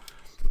sure.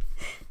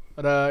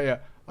 But yeah,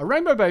 a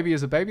rainbow baby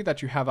is a baby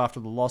that you have after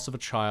the loss of a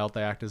child.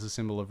 They act as a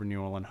symbol of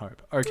renewal and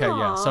hope. Okay, Aww.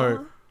 yeah.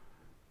 So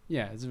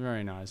yeah, it's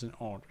very nice. An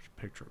odd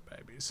picture of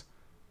babies.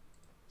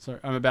 So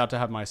I'm about to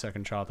have my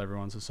second child,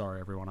 everyone. So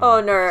sorry, everyone. Oh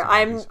no,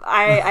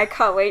 I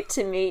can't wait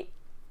to meet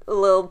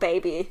little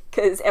baby,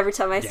 because every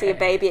time I see a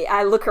baby,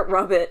 I look at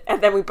Robert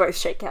and then we both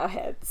shake our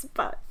heads.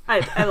 But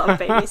I love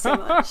babies so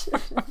much.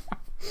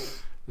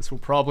 This will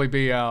probably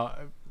be our.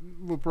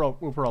 We'll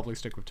probably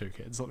stick with 2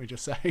 kids. Let me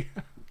just say.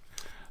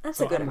 That's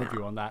a good I'm amount. with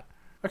you on that.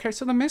 Okay,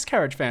 so the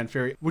miscarriage fan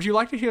theory. Would you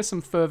like to hear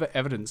some further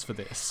evidence for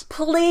this?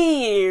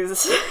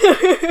 Please.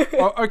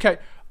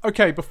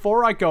 Okay.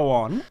 Before I go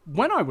on,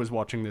 when I was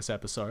watching this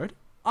episode,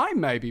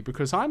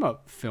 because I'm a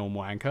film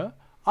wanker,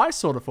 I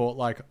sort of thought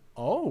like,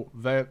 oh,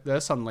 they're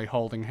suddenly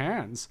holding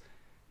hands.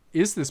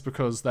 Is this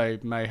because they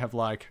may have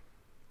like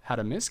had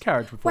a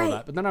miscarriage before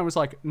that? But then I was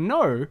like,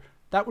 no.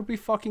 That would be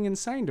fucking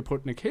insane to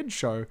put in a kid's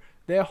show.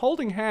 They're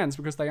holding hands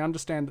because they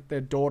understand that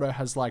their daughter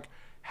has like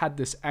had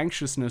this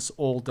anxiousness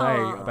all day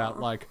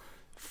about like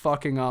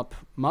fucking up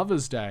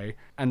Mother's Day,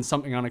 and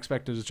something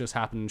unexpected has just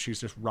happened and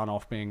she's just run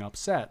off being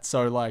upset.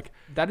 So like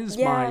that is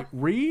my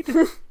read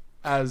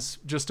as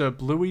just a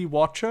Bluey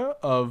watcher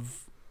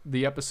of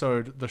the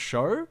episode The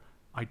Show.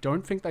 I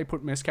don't think they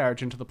put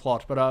miscarriage into the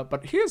plot,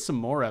 but here's some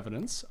more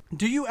evidence.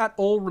 Do you at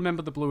all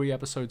remember the Bluey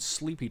episode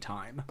Sleepy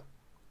Time?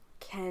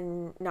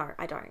 No,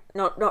 I don't.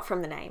 Not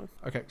from the name.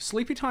 Okay,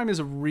 Sleepy Time is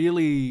a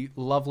really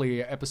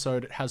lovely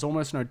episode. It has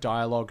almost no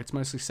dialogue. It's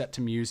mostly set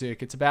to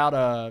music. It's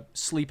about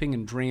sleeping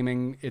and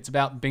dreaming. It's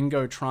about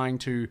Bingo trying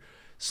to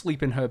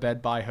sleep in her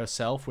bed by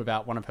herself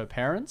without one of her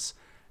parents.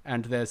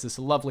 And there's this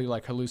lovely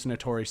like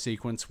hallucinatory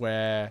sequence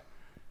where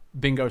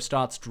Bingo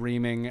starts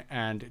dreaming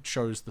and it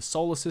shows the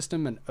solar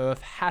system, and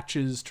Earth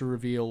hatches to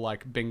reveal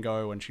like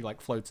Bingo, and she like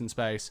floats in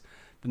space.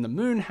 Then the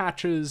moon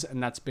hatches,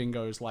 and that's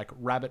Bingo's like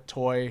rabbit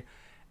toy.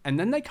 And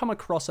then they come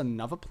across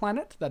another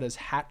planet that has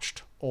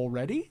hatched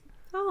already.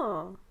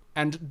 Oh.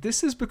 And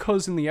this is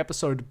because in the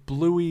episode,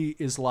 Bluey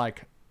is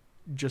like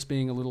just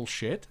being a little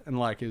shit and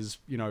like is,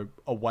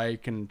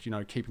 awake and,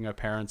 keeping her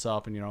parents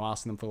up and,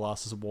 asking them for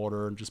glasses of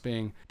water and just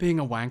being a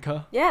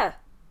wanker. Yeah.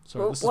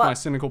 So this is my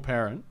cynical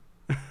parent.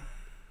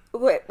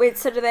 Wait,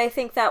 so do they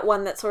think that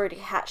one that's already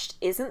hatched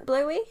isn't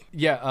Bluey?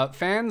 Yeah,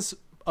 fans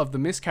of the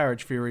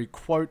miscarriage theory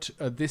quote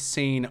this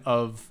scene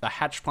of the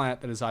hatch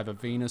planet that is either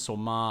Venus or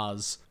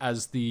Mars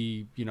as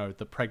the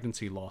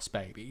pregnancy loss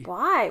baby.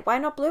 Why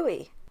not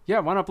Bluey? Yeah,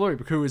 why not Bluey?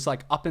 Because who is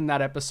like up in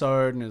that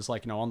episode and is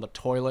like on the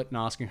toilet and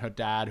asking her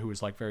dad, who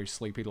is like very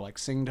sleepy, to like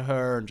sing to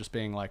her and just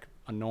being like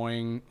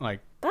annoying.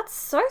 Like, that's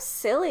so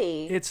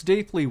silly. It's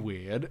deeply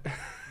weird.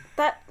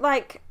 That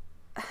like,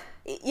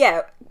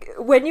 yeah,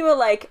 when you were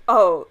like,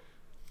 oh,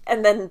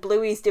 and then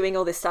Bluey's doing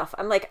all this stuff,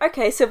 I'm like,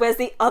 okay, so where's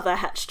the other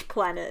hatched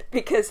planet?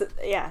 Because,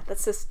 yeah,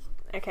 that's just,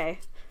 okay.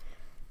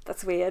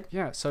 That's weird.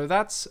 Yeah, so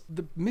that's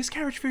the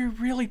miscarriage theory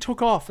really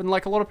took off, and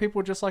like a lot of people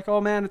were just like, oh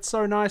man, it's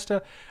so nice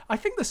to. I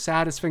think the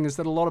saddest thing is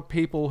that a lot of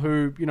people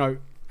who, you know,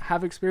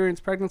 have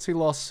experienced pregnancy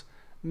loss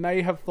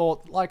may have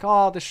thought like,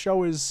 oh, the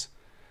show is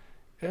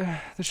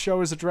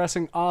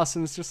addressing us,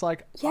 and it's just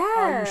like,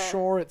 are you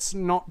sure it's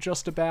not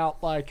just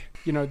about like,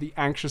 you know, the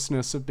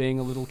anxiousness of being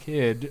a little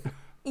kid?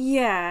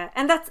 Yeah,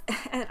 and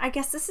I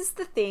guess this is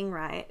the thing,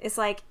 right? It's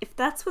like, if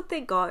that's what they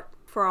got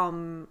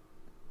from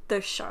the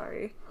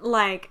show,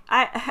 like,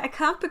 I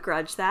can't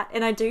begrudge that,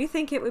 and I do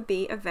think it would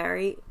be a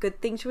very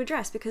good thing to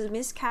address, because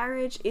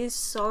miscarriage is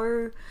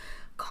so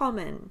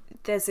common.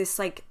 There's this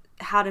like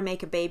how to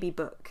make a baby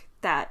book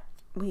that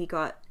we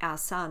got our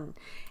son,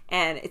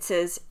 and it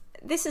says,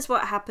 this is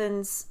what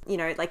happens, you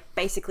know, like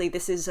basically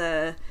this is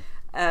a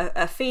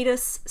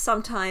fetus.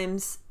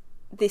 Sometimes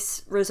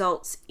this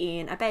results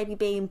in a baby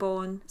being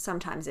born,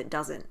 sometimes it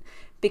doesn't,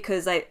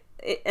 because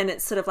and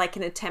it's sort of like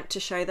an attempt to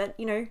show that,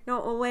 you know,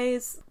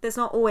 there's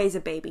not always a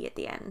baby at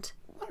the end.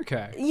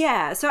 Okay.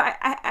 Yeah, so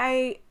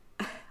I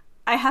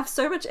have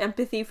so much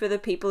empathy for the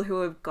people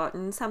who have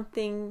gotten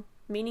something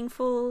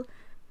meaningful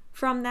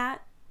from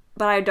that,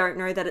 but I don't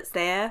know that it's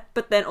there.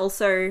 But then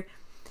also,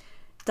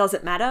 does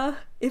it matter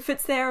if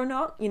it's there or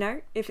not? You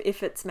know,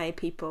 if it's made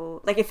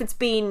people, like,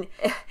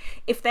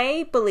 if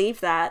they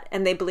believe that,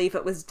 and they believe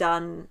it was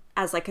done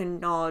as like a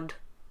nod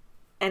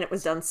and it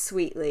was done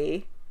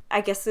sweetly, I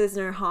guess there's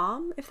no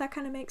harm, if that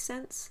kind of makes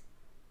sense.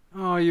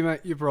 Oh,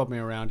 you brought me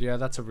around. Yeah,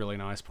 that's a really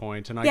nice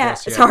point. And I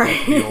guess, sorry.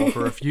 The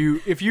author,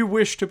 if you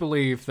wish to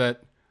believe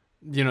that,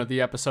 you know, the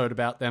episode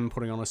about them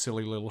putting on a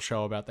silly little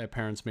show about their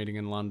parents meeting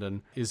in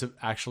London is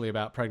actually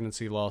about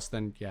pregnancy loss,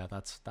 then yeah,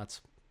 that's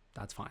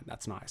fine.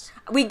 That's nice.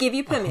 We give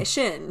you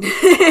permission.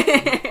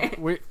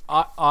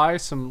 I,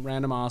 some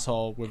random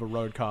asshole with a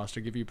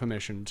roadcaster, give you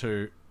permission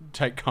to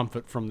take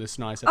comfort from this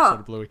nice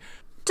episode of Bluey.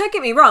 Don't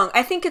get me wrong.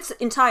 I think it's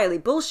entirely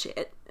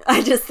bullshit.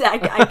 I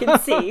can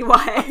see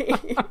why.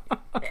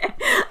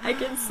 I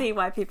can see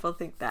why people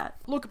think that.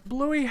 Look,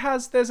 Bluey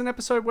there's an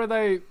episode where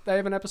they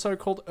have an episode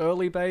called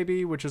Early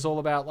Baby, which is all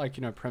about, like,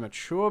 you know,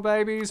 premature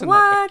babies. And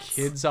like,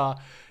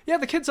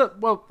 the kids are,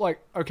 well,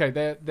 like, okay,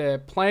 they're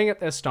playing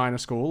at their Steiner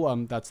school.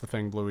 That's the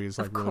thing, Bluey is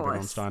like really big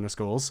on Steiner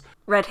schools.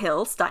 Red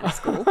Hill Steiner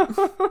School.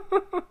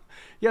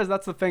 Yes,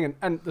 that's the thing.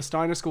 And the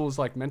Steiner school is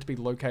like meant to be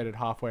located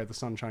halfway at the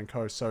Sunshine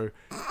Coast. So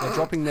they're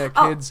dropping their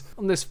kids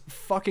on this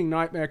fucking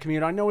nightmare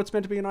commute. I know it's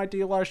meant to be an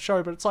idealized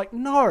show, but it's like,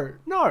 no,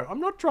 I'm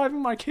not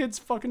driving my kids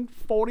fucking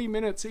 40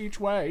 minutes each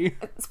way.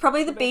 It's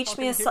probably the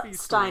Beachmere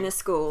Steiner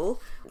School.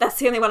 That's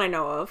the only one I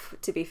know of,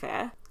 to be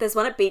fair. There's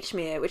one at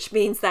Beachmere, which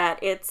means that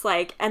it's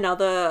like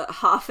another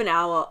half an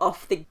hour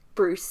off the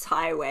Bruce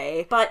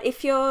Highway. But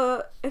if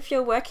you're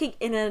working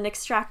in an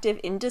extractive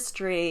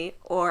industry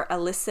or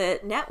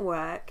illicit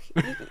network,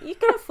 you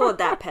can afford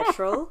that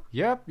petrol.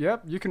 Yep.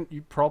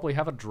 You probably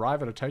have a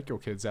driver to take your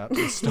kids out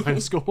to a Steiner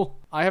school.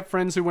 I have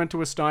friends who went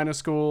to a Steiner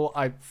school.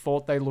 I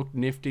thought they looked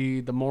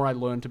nifty. The more I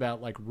learned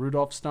about like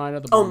Rudolph Steiner,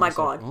 the more oh my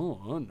god. Like,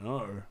 oh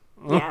no.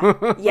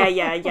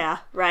 Yeah.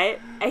 Right?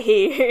 I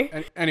hear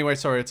you. Anyway,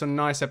 sorry, it's a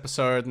nice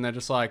episode, and they're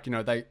just like, you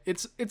know,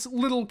 it's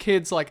little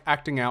kids like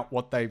acting out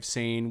what they've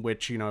seen,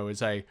 which, you know,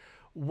 is a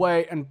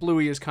way, and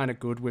Bluey is kind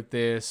of good with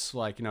this,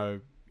 like, you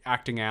know,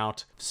 acting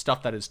out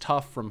stuff that is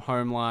tough from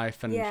home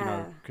life and, you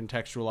know,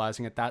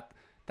 contextualizing it.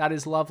 That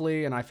is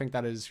lovely, and I think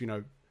that is, you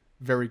know,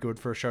 very good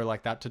for a show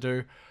like that to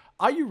do.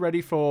 Are you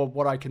ready for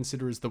what I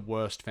consider is the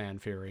worst fan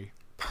theory?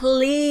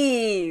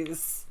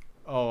 Please.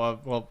 Oh,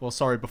 well,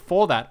 sorry.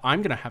 Before that,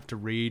 I'm going to have to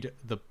read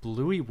the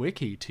Bluey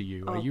Wiki to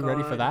you. Are you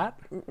ready for that?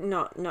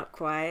 Not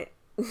quite.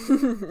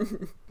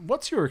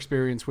 What's your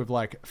experience with,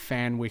 like,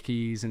 fan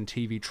wikis and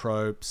TV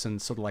tropes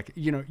and sort of, like,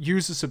 you know,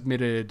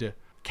 user-submitted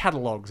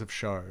catalogs of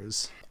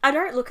shows? I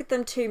don't look at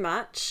them too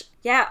much.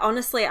 Yeah,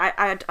 honestly,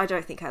 I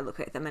don't think I look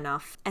at them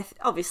enough.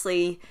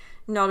 Obviously,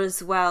 not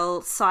as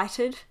well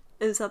cited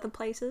as other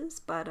places,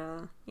 but,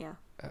 yeah.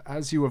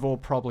 As you have all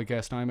probably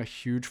guessed, I'm a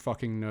huge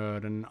fucking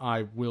nerd, and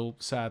I will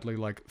sadly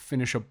like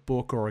finish a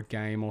book or a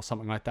game or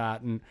something like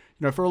that. And, you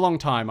know, for a long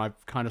time,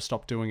 I've kind of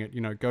stopped doing it, you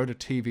know, go to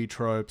TV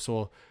tropes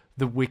or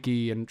the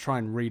wiki and try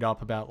and read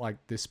up about like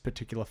this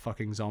particular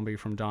fucking zombie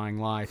from Dying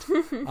Light.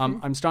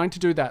 I'm starting to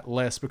do that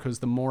less, because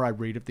the more I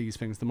read of these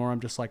things, the more I'm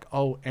just like,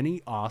 oh,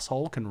 any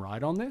asshole can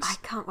write on this. I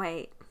can't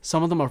wait.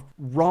 Some of them are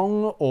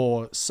wrong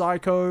or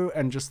psycho,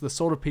 and just the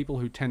sort of people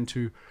who tend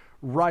to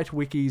write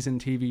wikis and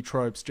TV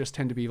tropes just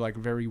tend to be like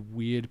very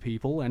weird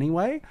people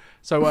anyway.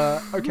 So,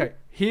 okay,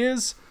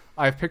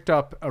 I've picked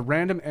up a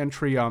random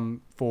entry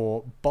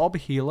for Bob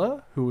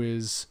Healer, who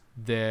is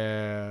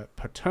their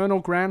paternal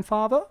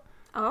grandfather,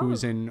 who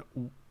is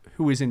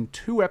in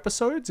 2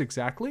 episodes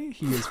exactly.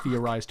 He is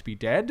theorized to be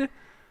dead.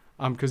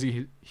 Because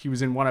he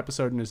was in 1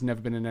 episode and has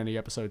never been in any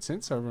episode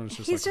since. So everyone's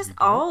just he's just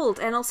old,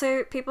 and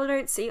also people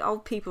don't see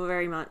old people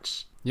very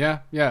much. Yeah.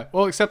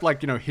 Well, except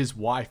like, you know, his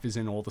wife is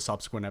in all the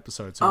subsequent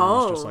episodes. So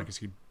everyone's just like, is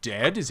he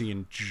dead? Is he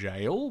in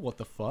jail? What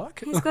the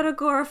fuck? He's got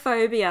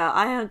agoraphobia.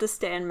 I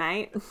understand,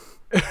 mate.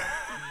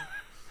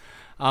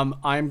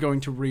 I'm going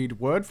to read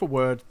word for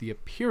word the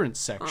appearance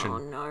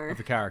section of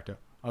the character.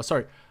 Oh,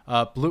 sorry.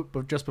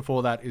 But just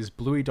before that is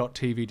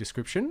Bluey.tv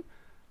description.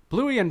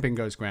 Bluey and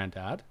Bingo's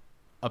granddad.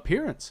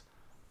 Appearance.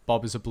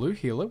 Bob is a blue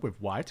heeler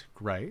with white,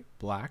 grey,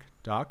 black,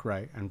 dark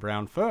grey, and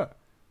brown fur.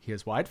 He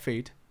has white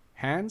feet,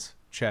 hands,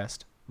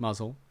 chest,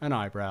 muzzle, and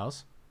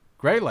eyebrows,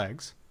 grey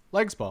legs,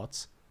 leg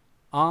spots,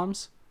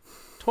 arms,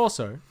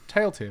 torso,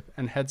 tail tip,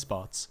 and head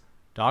spots,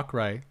 dark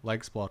grey,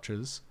 leg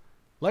splotches,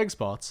 leg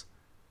spots,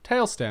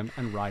 tail stem,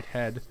 and right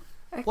head,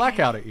 black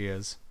outer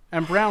ears,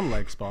 and brown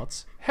leg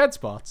spots, head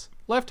spots,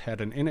 left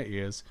head and inner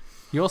ears.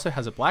 He also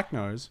has a black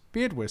nose,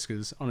 beard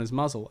whiskers on his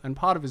muzzle, and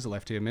part of his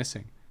left ear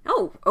missing.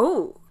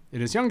 Oh. In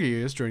his younger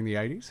years, during the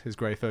 80s, his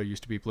grey fur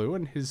used to be blue,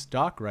 and his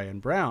dark grey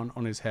and brown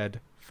on his head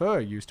fur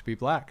used to be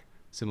black,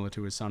 similar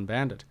to his son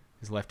Bandit.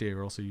 His left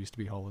ear also used to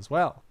be whole as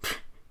well.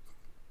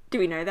 Do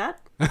we know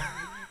that?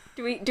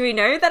 do we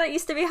know that it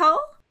used to be whole?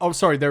 Oh,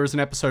 sorry, there is an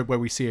episode where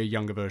we see a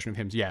younger version of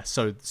him. Yes,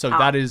 so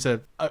that is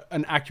an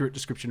accurate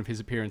description of his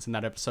appearance in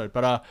that episode.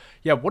 But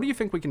what do you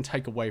think we can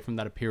take away from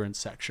that appearance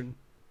section?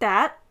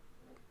 That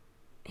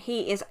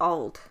he is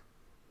old.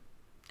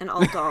 An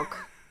old dog.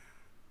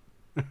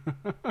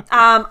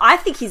 I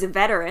think he's a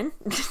veteran.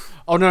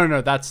 Oh,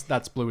 no,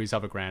 that's Bluey's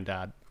other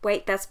granddad.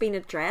 Wait, that's been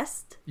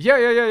addressed?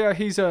 Yeah.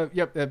 He's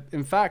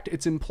in fact,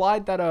 it's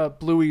implied that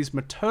Bluey's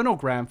maternal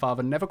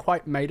grandfather never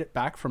quite made it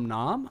back from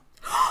Nam.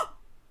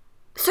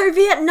 So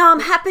Vietnam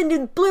happened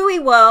in Bluey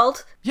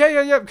world?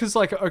 Yeah, because,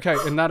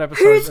 in that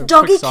episode... Who's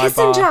Doggy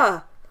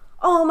Kissinger?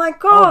 Oh my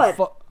god!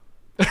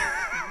 I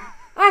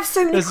have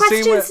so many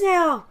questions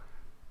now!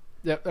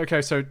 Yeah,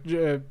 okay, so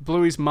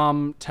Bluey's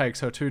mum takes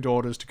her two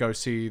daughters to go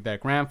see their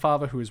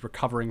grandfather, who is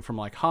recovering from,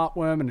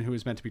 heartworm and who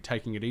is meant to be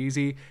taking it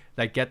easy.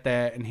 They get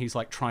there, and he's,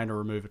 trying to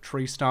remove a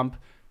tree stump.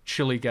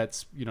 Chili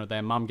gets,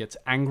 their mum gets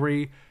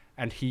angry,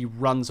 and he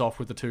runs off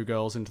with the two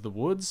girls into the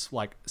woods,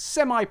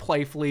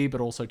 semi-playfully,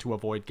 but also to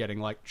avoid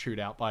getting, chewed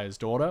out by his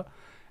daughter.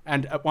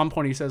 And at one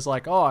point he says,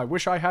 oh, I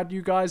wish I had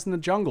you guys in the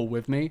jungle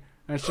with me.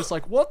 And it's just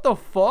what the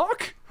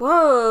fuck?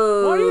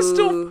 Whoa.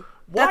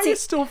 Why are you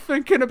still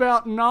thinking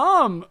about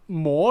Nam,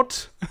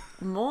 Mort?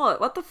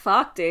 Mort? What the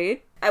fuck,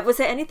 dude? Was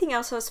there anything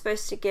else I was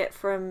supposed to get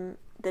from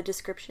the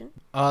description?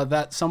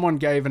 That someone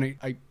gave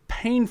a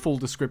painful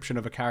description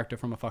of a character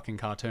from a fucking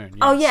cartoon. Yes.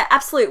 Oh, yeah,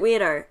 absolute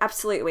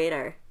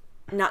weirdo.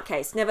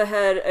 Nutcase. Never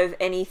heard of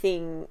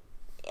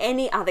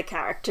any other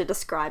character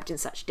described in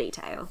such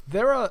detail.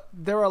 There are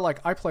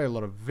I play a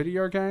lot of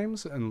video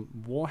games and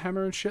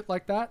Warhammer and shit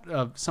like that.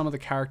 Some of the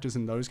characters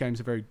in those games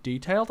are very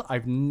detailed.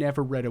 I've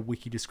never read a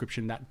wiki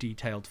description that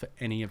detailed for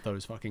any of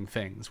those fucking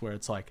things, where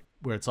it's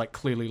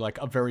clearly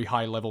a very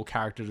high level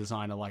character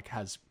designer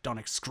has done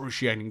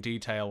excruciating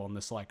detail on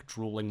this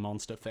drooling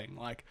monster thing.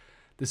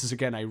 This is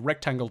again a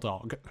rectangle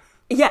dog.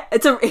 Yeah,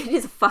 it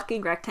is a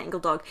fucking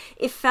rectangle dog.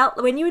 It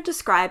felt, when you were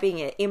describing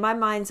it, in my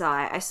mind's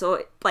eye, I saw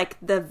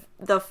the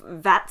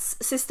VATS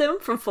system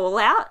from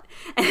Fallout,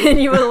 and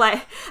you were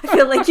I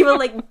feel like you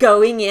were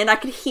going in. I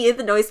could hear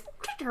the noise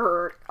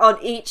on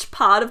each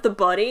part of the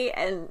body,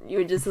 and you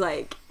were just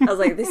I was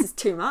this is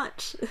too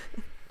much.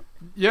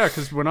 Yeah,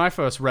 because when I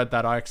first read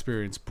that, I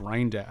experienced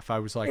brain death. I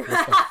was what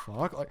the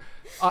fuck?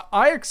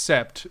 I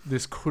accept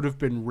this could have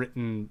been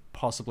written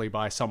possibly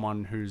by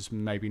someone who's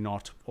maybe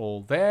not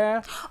all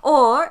there.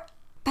 Or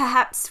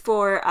perhaps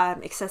for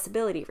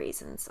accessibility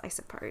reasons, I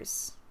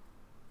suppose.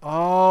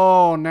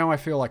 Oh, now I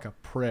feel like a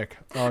prick.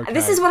 Okay.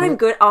 This is what I'm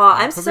good. Oh,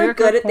 I'm so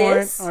good at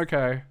this.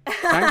 Okay.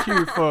 Thank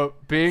you for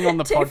being on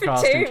the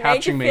podcast and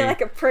catching me. Made you feel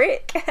like a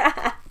prick.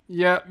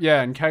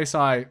 Yeah, in case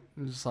I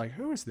was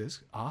who is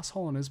this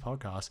asshole on his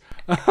podcast?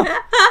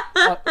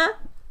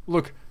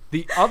 Look,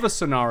 the other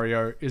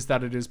scenario is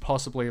that it is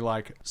possibly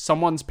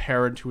someone's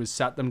parent who has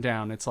sat them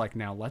down. It's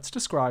now let's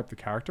describe the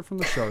character from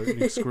the show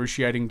in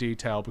excruciating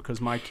detail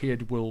because my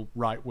kid will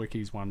write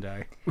wikis one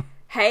day.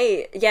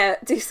 Hey, yeah,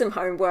 do some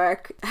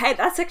homework. Hey,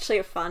 that's actually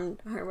a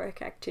fun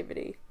homework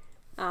activity.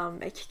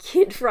 Make your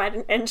kid write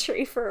an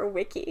entry for a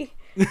wiki.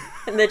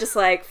 And they're just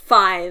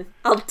fine,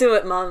 I'll do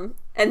it, Mum.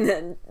 And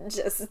then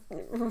just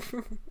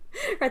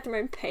write their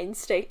own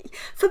painstaking.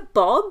 For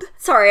Bob?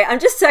 Sorry, I'm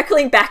just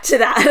circling back to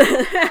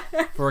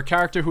that. For a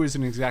character who is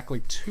in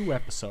exactly 2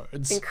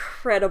 episodes.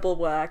 Incredible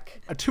work.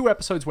 2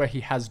 episodes where he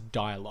has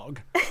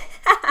dialogue.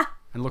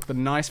 And look, the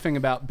nice thing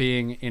about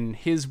being in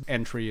his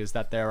entry is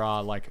that there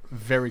are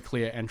very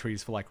clear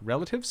entries for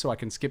relatives, so I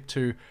can skip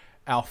to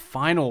our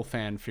final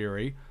fan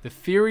theory. The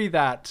theory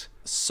that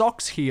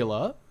Socks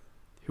Healer,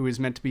 who is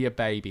meant to be a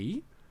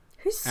baby.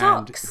 Who's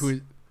Socks?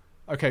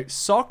 Okay,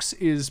 Socks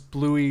is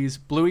Bluey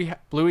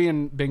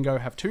and Bingo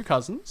have 2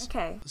 cousins.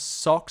 Okay.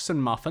 Socks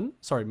and Muffin.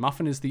 Sorry,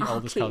 Muffin is the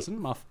eldest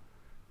cousin.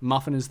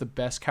 Muffin is the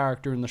best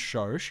character in the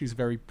show. She's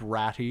very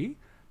bratty.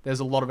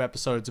 There's a lot of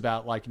episodes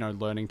about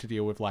learning to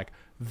deal with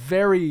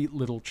very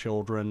little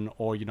children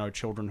or,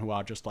 children who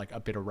are just a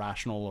bit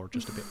irrational or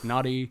just a bit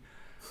nutty.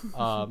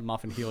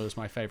 Muffin Healer is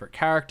my favorite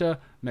character,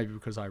 maybe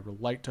because I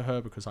relate to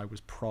her because I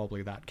was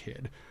probably that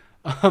kid.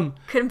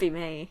 Couldn't be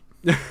me.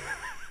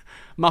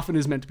 Muffin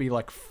is meant to be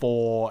like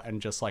 4 and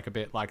just like a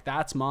bit like,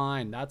 that's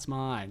mine,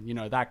 you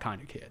know, that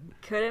kind of kid.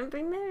 Couldn't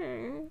be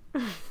me.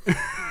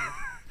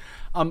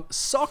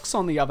 Socks,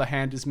 on the other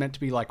hand, is meant to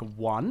be like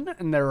 1,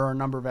 and there are a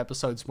number of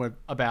episodes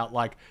about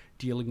like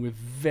dealing with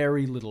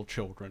very little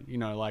children. You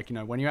know, like, you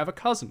know, when you have a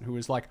cousin who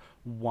is like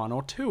 1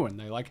 or 2 and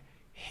they like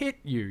hit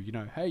you, you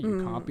know, hey,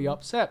 you can't be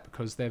upset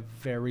because they're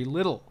very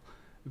little.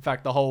 In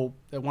fact, one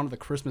of the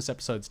Christmas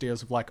episodes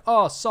deals with like,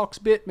 oh, Socks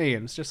bit me,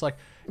 and it's just like,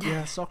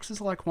 yeah, Socks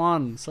is like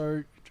 1,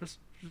 so just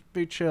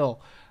be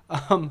chill.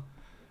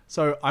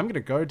 So I'm gonna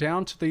go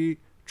down to the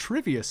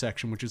trivia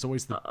section, which is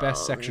always the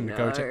best section to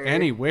go to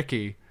any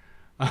wiki.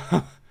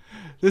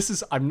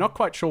 I'm not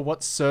quite sure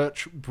what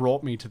search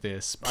brought me to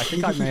this. I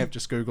think I may have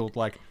just Googled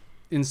like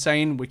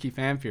insane wiki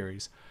fan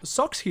theories.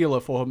 Socks healer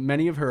for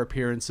many of her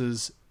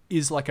appearances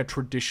is like a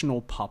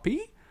traditional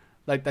puppy.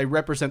 Like, they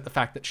represent the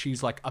fact that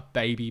she's like a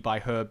baby by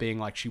her being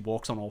like, she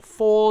walks on all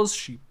 4s,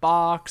 she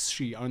barks,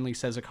 she only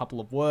says a couple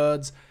of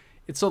words.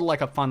 It's sort of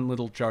like a fun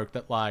little joke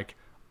that like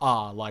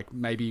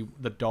maybe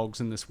the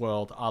dogs in this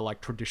world are like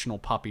traditional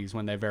puppies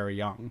when they're very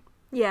young.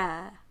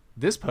 Yeah.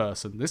 This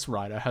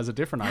writer has a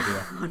different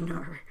idea. Oh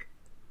no.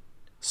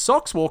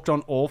 Socks walked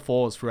on all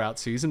 4s throughout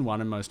season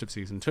 1 and most of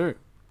season 2.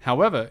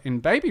 However,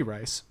 in Baby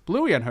Race,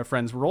 Bluey and her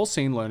friends were all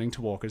seen learning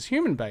to walk as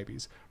human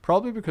babies,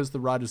 probably because the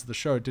writers of the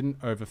show didn't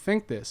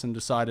overthink this and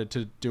decided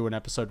to do an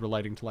episode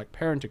relating to like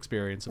parent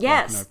experience. Of,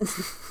 yes. like,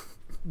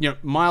 you know,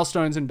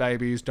 milestones in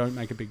babies, don't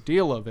make a big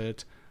deal of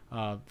it.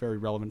 Very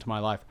relevant to my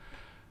life.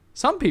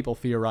 Some people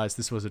theorized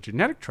this was a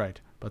genetic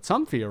trait, but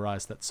some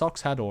theorized that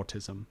Socks had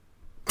autism.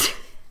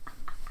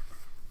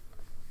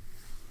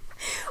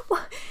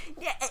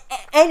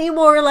 Any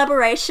more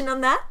elaboration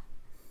on that?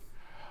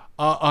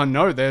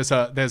 No, there's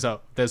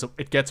a,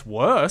 it gets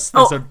worse.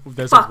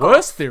 There's a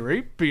worse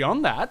theory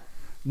beyond that.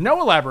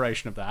 No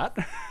elaboration of that.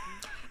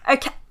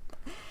 Okay.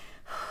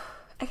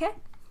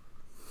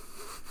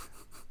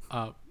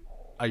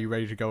 Are you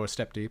ready to go a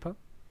step deeper?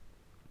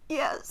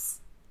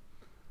 Yes.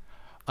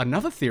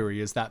 Another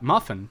theory is that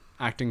Muffin,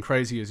 acting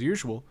crazy as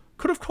usual,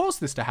 could have caused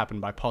this to happen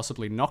by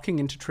possibly knocking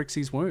into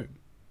Trixie's womb.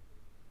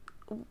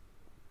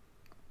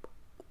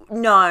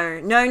 No,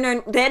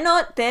 they're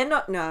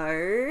not,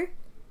 no.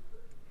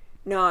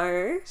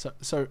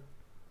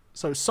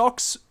 So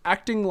Socks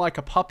acting like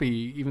a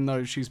puppy, even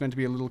though she's meant to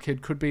be a little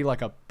kid, could be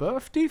like a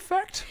birth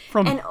defect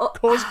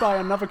caused by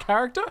another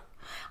character?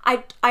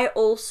 I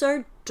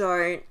also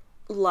don't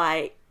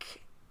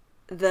like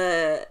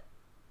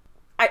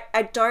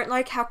I don't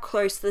like how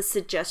close the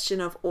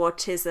suggestion of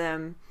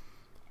autism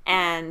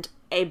and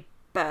a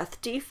birth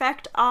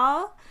defect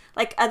are.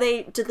 Like, are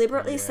they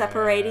deliberately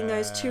separating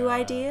those two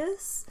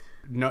ideas?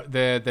 No,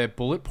 they're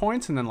bullet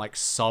points and then like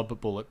sub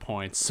bullet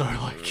points. So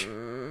like,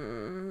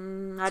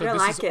 I don't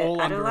like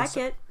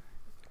it.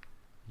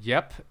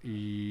 Yep.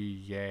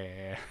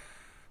 Yeah.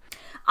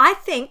 I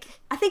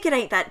think it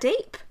ain't that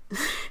deep.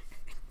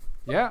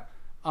 Yeah.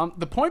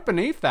 The point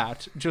beneath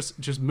that,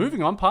 just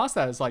moving on past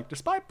that, is like,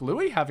 despite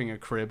Bluey having a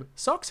crib,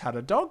 Socks had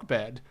a dog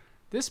bed.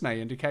 This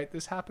may indicate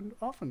this happened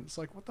often. It's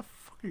like, what the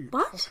fuck are you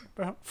talking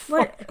about?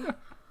 What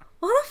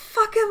the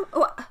fuck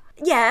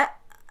yeah.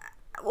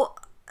 Well,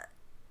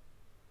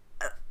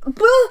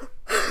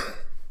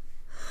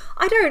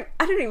 I don't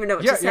even know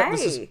what to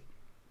say.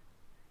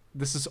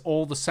 This is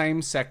all the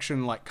same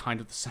section, like kind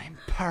of the same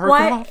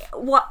paragraph.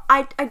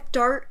 I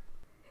don't.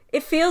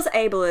 It feels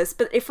ableist,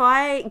 but if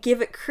I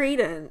give it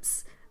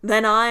credence,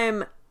 then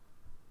I'm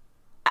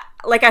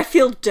like, I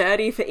feel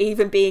dirty for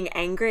even being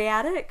angry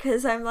at it,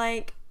 because I'm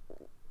like,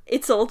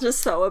 it's all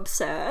just so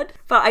absurd.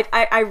 But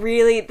I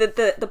really,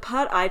 the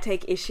part I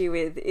take issue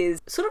with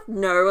is sort of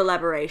no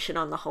elaboration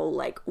on the whole,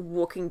 like,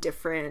 walking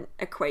different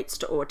equates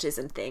to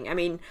autism thing. I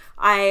mean,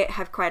 I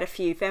have quite a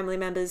few family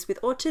members with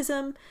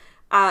autism.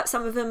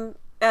 Some of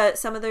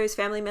those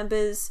family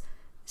members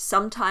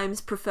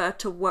sometimes prefer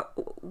to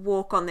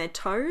walk on their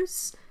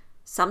toes.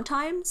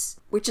 Sometimes,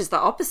 which is the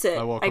opposite,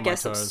 I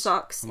guess, of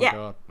Socks.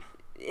 God.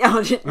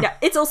 Yeah,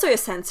 it's also a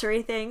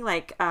sensory thing,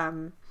 like,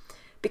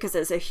 because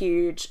there's a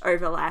huge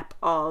overlap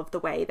of the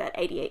way that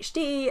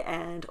ADHD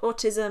and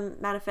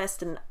autism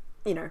manifest, and,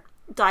 you know,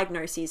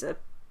 diagnoses are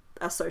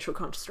a social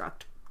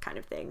construct kind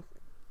of thing,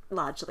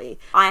 largely.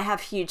 I have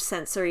huge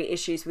sensory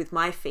issues with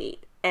my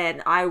feet,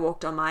 and I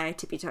walked on my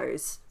tippy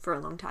toes for a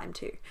long time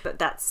too. But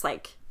that's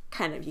like,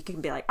 kind of, you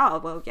can be like, oh,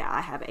 well, yeah, I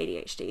have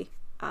ADHD.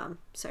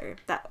 So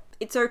that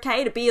it's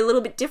okay to be a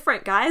little bit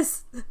different,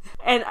 guys.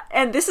 And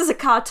this is a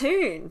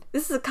cartoon.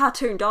 This is a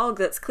cartoon dog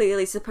that's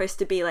clearly supposed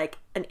to be like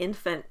an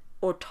infant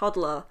or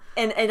toddler.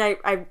 And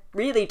I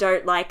really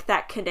don't like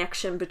that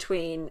connection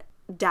between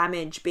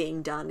damage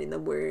being done in the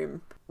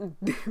womb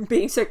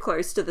being so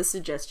close to the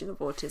suggestion of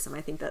autism.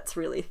 I think that's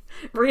really,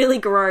 really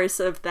gross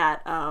of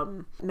that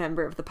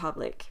member of the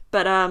public.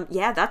 But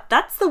yeah,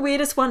 that's the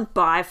weirdest one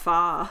by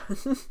far.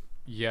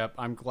 Yep,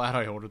 I'm glad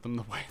I ordered them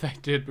the way they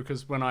did,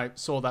 because when I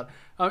saw that...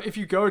 if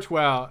you go to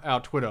our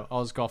Twitter,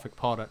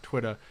 OzGothicPod at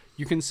Twitter,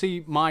 you can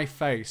see my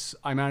face.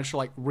 I managed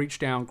to reach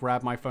down,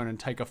 grab my phone, and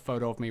take a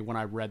photo of me when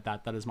I read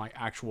that. That is my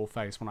actual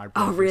face when I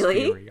read this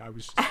theory. I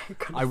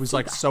was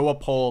so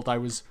appalled. I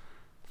was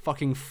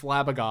fucking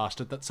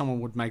flabbergasted that someone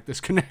would make this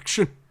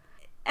connection.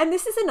 And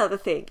this is another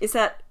thing, is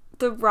that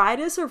the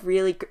writers are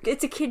really good.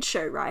 It's a kid's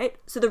show, right?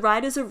 So the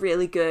writers are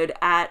really good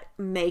at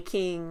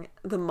making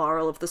the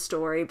moral of the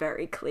story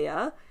very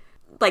clear.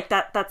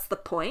 That's the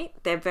point.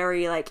 They're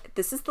very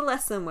this is the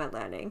lesson we're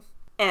learning.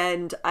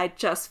 And I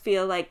just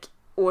feel like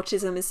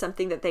autism is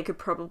something that they could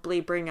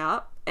probably bring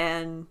up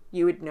and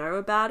you would know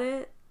about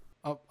it.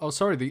 Oh,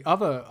 sorry.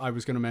 I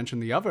was going to mention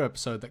the other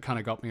episode that kind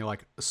of got me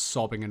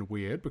sobbing and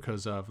weird,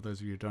 because for those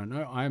of you who don't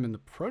know, I am in the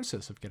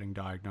process of getting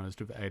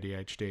diagnosed with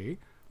ADHD.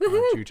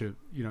 Due to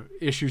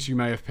issues you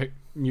may have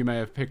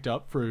picked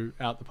up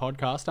throughout the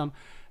podcast.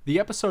 The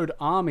episode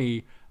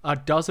Army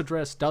does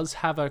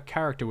have a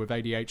character with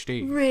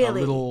ADHD. Really? A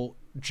little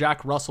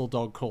Jack Russell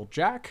dog called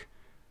Jack,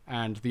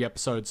 and the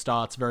episode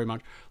starts very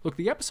much. Look,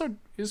 the episode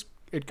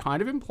it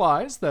kind of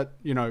implies that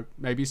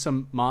maybe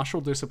some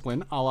martial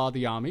discipline, a la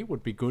the Army,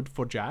 would be good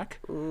for Jack.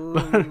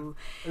 Ooh.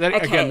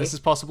 But again, this is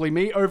possibly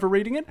me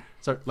overreading it.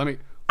 So let me.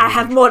 I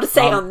have more to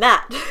say on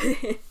that.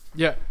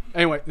 Yeah.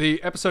 Anyway,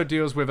 the episode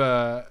deals with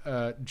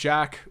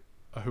Jack,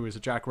 who is a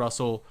Jack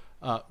Russell,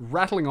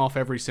 rattling off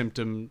every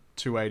symptom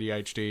to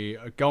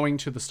ADHD, going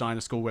to the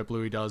Steiner school where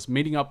Bluey does,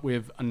 meeting up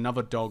with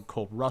another dog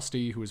called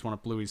Rusty, who is one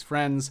of Bluey's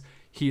friends.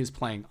 He is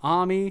playing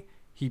Army.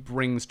 He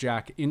brings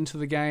Jack into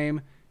the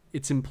game.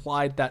 It's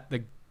implied that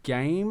the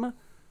game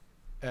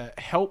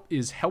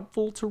is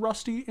helpful to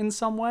Rusty in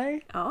some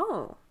way.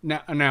 Oh.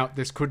 Now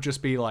this could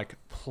just be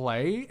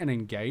play and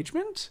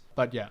engagement,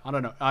 but yeah, I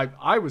don't know.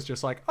 I was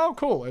just oh,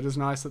 cool. It is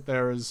nice that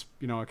there is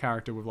a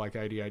character with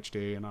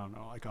ADHD, and I don't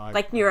know,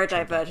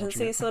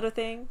 neurodivergency sort of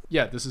thing.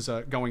 Yeah, this is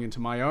going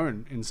into my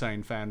own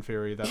insane fan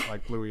theory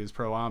that Bluey is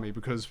pro Army,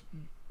 because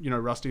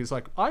Rusty is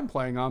I'm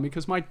playing Army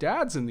because my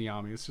dad's in the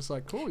Army. It's just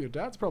cool. Your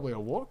dad's probably a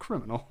war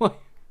criminal.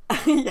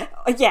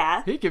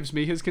 Yeah. He gives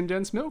me his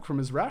condensed milk from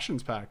his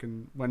rations pack,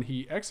 and when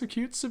he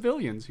executes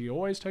civilians, he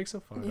always takes a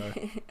photo.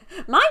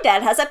 My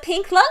dad has a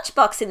pink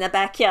lunchbox in the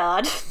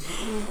backyard.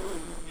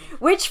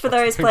 Which, for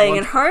those playing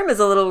at home, is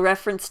a little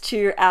reference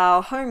to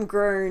our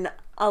homegrown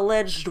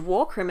alleged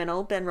war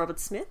criminal, Ben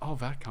Robert Smith. Oh,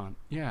 that cunt.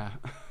 Yeah.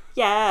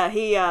 Yeah,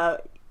 he,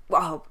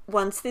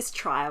 once this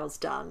trial's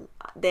done,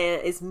 there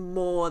is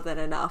more than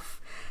enough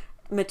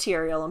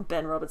material on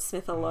Ben Robert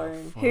Smith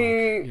alone,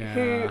 who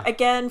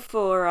again,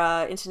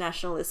 for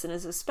international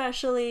listeners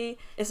especially,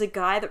 is a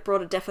guy that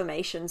brought a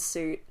defamation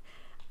suit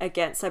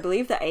against, I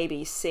believe, the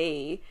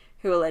ABC,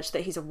 who alleged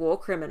that he's a war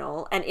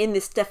criminal. And in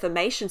this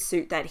defamation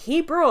suit that he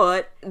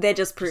brought, they're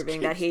just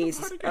proving that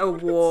he's a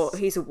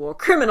war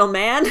criminal,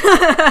 man.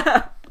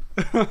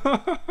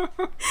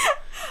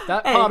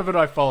 That part of it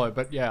I followed,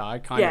 but yeah, I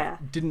kind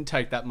of didn't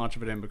take that much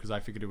of it in, because I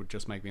figured it would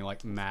just make me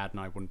mad and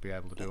I wouldn't be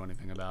able to do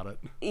anything about it.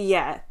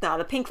 Yeah, no,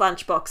 the pink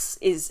lunchbox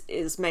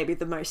is maybe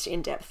the most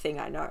in-depth thing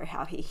I know,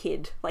 how he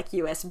hid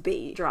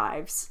USB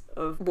drives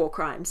of war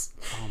crimes.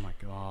 Oh my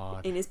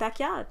god. In his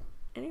backyard.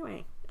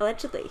 Anyway,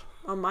 allegedly,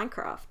 on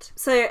Minecraft.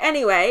 So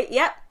anyway,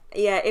 yep.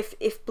 Yeah,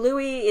 if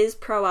Bluey is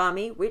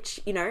pro-Army, which,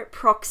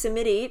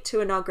 proximity to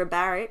Enoggera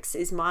Barracks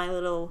is my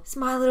little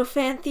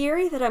fan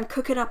theory that I'm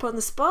cooking up on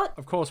the spot.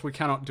 Of course, we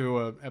cannot do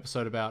an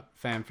episode about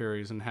fan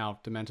theories and how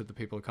demented the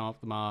people who come up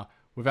with them are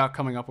without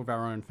coming up with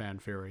our own fan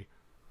theory.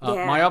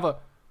 My other...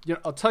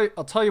 I'll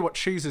tell you what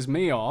cheeses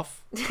me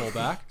off. Call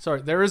back.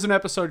 Sorry, there is an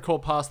episode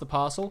called Pass the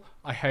Parcel.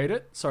 I hate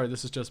it. Sorry,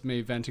 this is just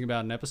me venting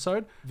about an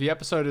episode. The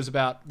episode is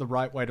about the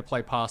right way to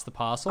play Pass the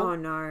Parcel. Oh,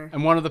 no.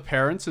 And one of the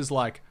parents is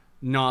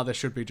nah, there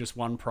should be just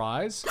one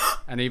prize.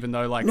 And even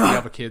though the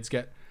other kids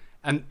get,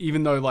 and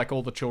even though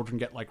all the children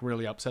get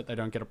really upset they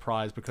don't get a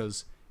prize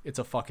because it's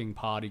a fucking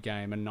party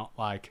game and not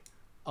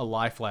a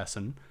life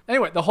lesson.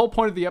 Anyway, the whole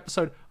point of the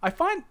episode, I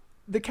find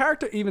the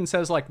character even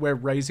says we're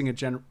raising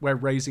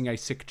a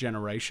sick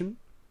generation.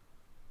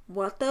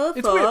 What the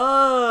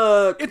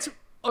fuck?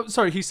 Weird.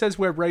 Sorry, he says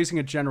we're raising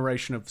a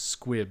generation of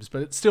squibs,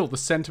 but it's still, the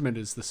sentiment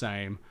is the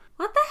same.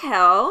 What the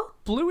hell?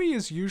 Bluey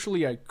is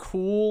usually a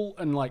cool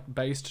and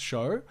based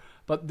show,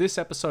 but this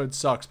episode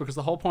sucks because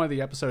the whole point of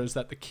the episode is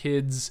that the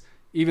kids,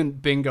 even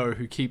Bingo,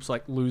 who keeps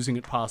losing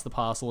it past the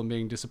parcel and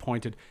being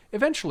disappointed,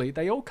 eventually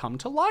they all come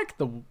to like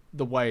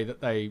the way that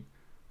they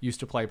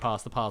used to play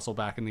past the parcel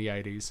back in the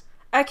 80s.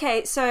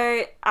 Okay,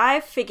 so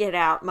I've figured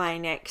out my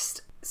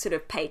next sort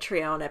of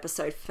Patreon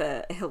episode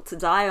for A Hill to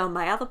Die on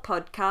my other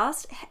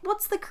podcast.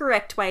 What's the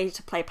correct way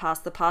to play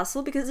past the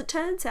parcel? Because it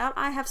turns out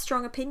I have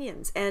strong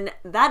opinions, and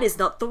that is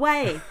not the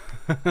way.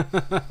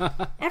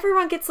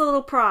 Everyone gets a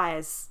little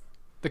prize.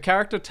 The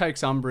character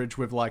takes umbrage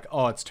with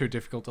it's too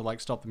difficult to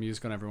stop the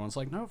music on everyone. It's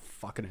no,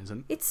 fucking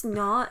isn't. It's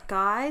not,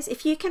 guys.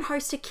 If you can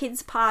host a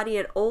kids party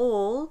at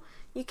all,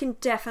 you can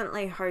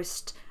definitely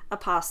host a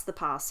Pass the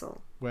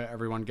Parcel. where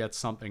everyone gets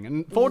something.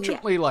 And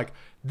fortunately, like,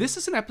 this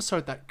is an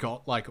episode that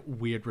got, like,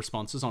 weird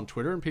responses on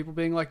Twitter and people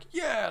being like,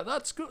 yeah,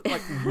 that's good.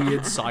 Like,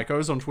 weird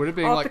psychos on Twitter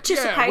being like,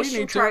 yeah, we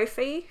need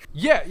trophy.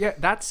 Yeah,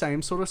 that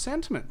same sort of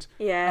sentiment.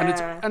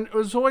 Yeah. And it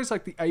was always,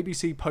 like, the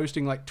ABC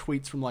posting, like,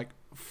 tweets from, like,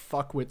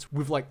 fuckwits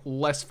with, like,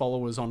 less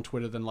followers on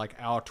Twitter than, like,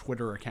 our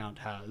Twitter account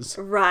has.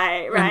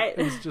 Right.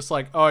 And it's just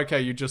like, oh,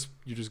 okay, you just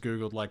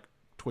Googled, like,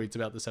 tweets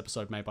about this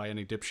episode made by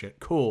any dipshit.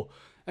 Cool.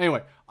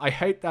 Anyway, I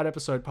hate that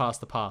episode past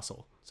the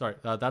parcel. Sorry,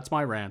 that's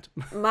my rant.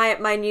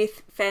 My new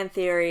fan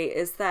theory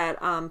is that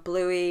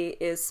Bluey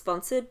is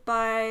sponsored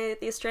by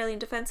the Australian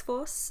Defence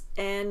Force,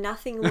 and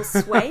nothing will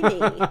sway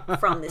me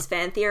from this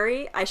fan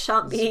theory. I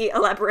shan't be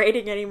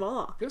elaborating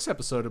anymore. This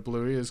episode of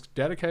Bluey is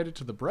dedicated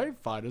to the brave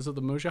fighters of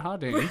the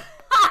Mujahideen.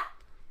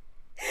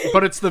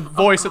 But it's the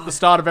voice at the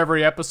start of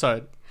every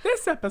episode.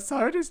 This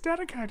episode is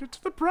dedicated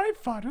to the brave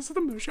fighters of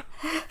the Mujahideen.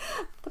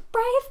 The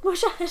brave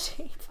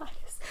Mujahideen fighters.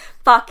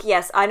 Fuck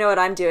yes, I know what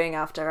I'm doing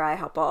after I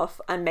hop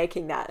off. I'm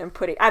making that and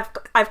putting.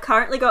 I've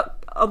currently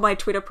got on my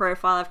Twitter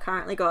profile. I've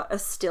currently got a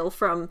still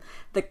from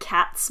the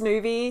Cats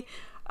movie,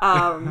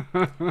 of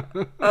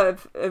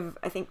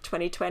I think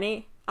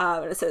 2020.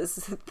 And it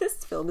says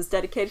this film is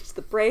dedicated to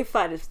the brave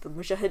fighters of the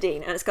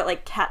Mujahideen, and it's got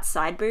like cat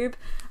side boob.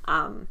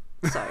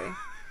 So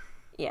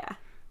yeah.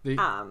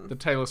 The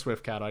Taylor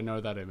Swift cat, I know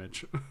that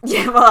image.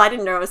 Yeah, well, I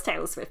didn't know it was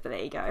Taylor Swift, but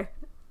there you go.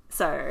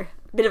 So,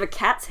 a bit of a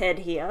cat's head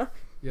here.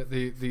 Yeah,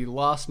 the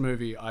last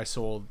movie I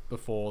saw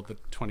before the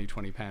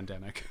 2020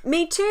 pandemic.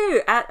 Me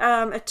too, at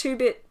a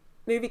 2-bit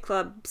movie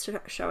club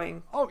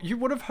showing. Oh, you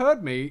would have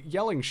heard me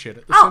yelling shit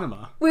at the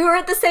cinema. We were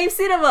at the same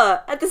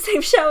cinema, at the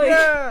same showing.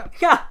 Yeah!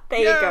 Yeah, there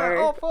you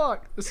go. Oh,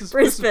 fuck. This is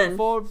Brisbane.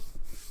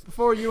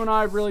 Before you and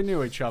I really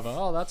knew each other.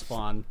 Oh, that's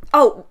fun.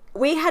 Oh,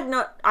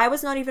 I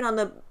was not even on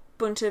the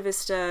Bunta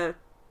Vista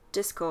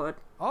Discord.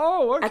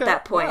 Oh, okay. At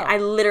that point. Wow. I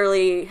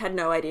literally had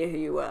no idea who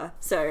you were,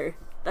 so...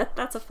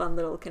 That's a fun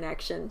little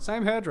connection.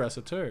 Same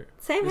hairdresser too.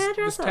 Hairdresser.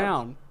 This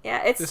town.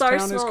 Yeah, it's this so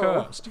town small. is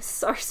cursed. It's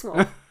so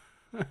small.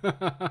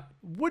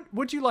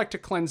 Would you like to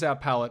cleanse our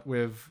palate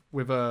with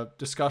a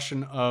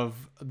discussion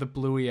of the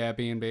Bluey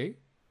Airbnb?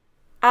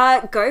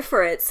 Go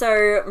for it.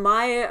 So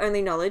my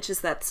only knowledge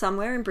is that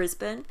somewhere in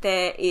Brisbane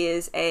there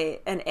is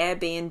an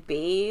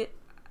Airbnb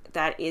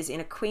that is in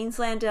a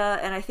Queenslander,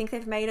 and I think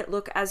they've made it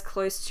look as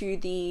close to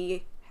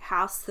the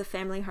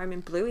family home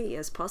in Bluey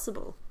as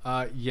possible.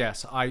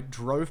 Yes, I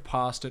drove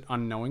past it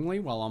unknowingly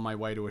while on my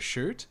way to a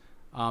shoot.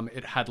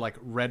 It had like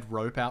red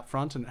rope out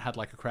front and it had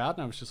like a crowd,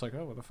 and I was just like,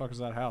 oh, what the fuck is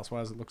that house? Why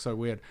does it look so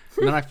weird?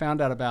 And then I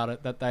found out about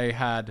it that they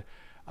had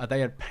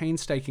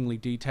painstakingly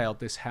detailed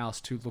this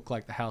house to look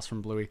like the house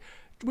from Bluey,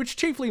 which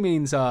chiefly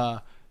means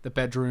the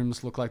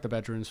bedrooms look like the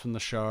bedrooms from the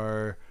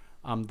show.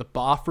 The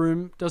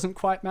bathroom doesn't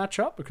quite match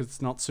up because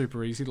it's not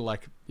super easy to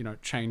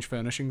change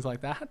furnishings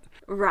like that.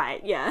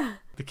 Right, yeah.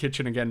 The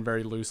kitchen, again,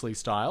 very loosely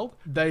styled.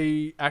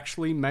 They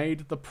actually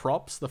made the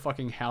props, the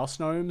fucking house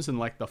gnomes and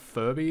like the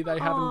Furby they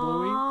have in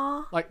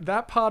Bluey. Like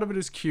that part of it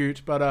is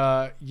cute,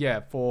 but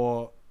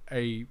for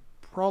a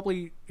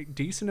probably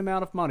decent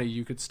amount of money,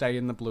 you could stay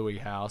in the Bluey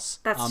house.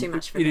 That's too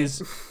much for me.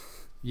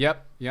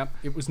 Yep.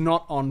 It was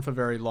not on for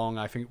very long.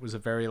 I think it was a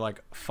very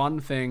fun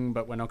thing,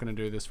 but we're not going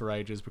to do this for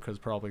ages because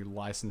probably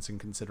licensing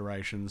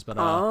considerations. But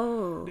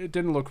it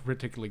didn't look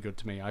particularly good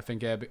to me. I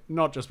think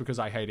not just because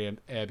I hate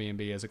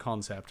Airbnb as a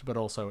concept, but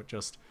also it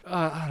just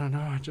I don't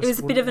know. It was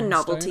a bit of a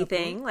novelty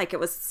thing. Like it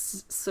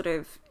was sort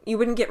of you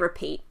wouldn't get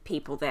repeat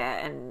people there.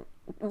 And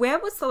where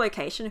was the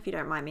location, if you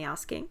don't mind me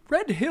asking?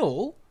 Red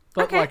Hill.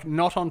 But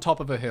not on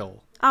top of a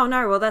hill. Oh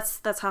no, well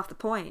that's half the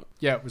point.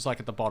 Yeah, it was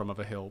at the bottom of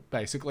a hill,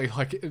 basically,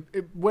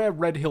 where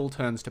Red Hill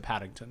turns to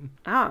Paddington.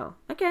 Oh,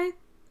 okay.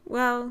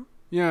 Well,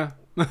 yeah.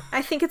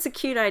 I think it's a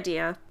cute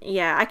idea.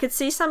 Yeah, I could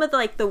see some of the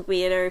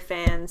weirdo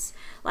fans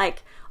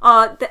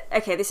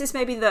okay, this is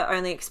maybe the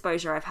only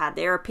exposure I've had.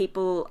 There are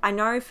people, I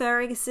know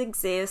furries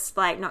exist,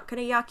 not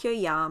gonna yuck your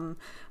yum,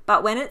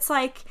 but when it's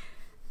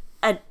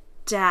a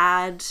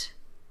dad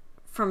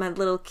from a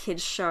little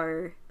kid's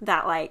show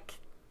that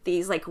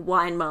these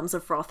wine mums are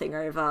frothing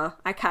over,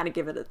 I kind of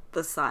give it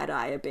the side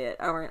eye a bit,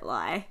 I won't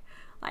lie.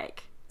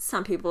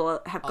 Some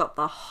people have got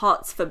the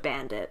hots for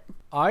Bandit.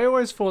 I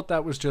always thought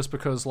that was just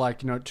because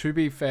to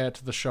be fair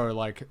to the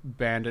show,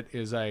 Bandit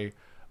is a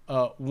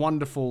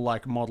wonderful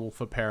model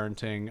for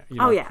parenting,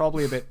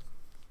 probably a bit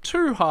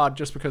too hard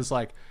just because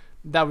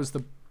that was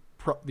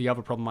the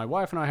other problem my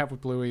wife and I have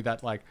with Bluey,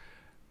 that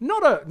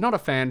not a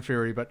fan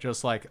theory, but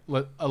just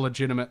a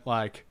legitimate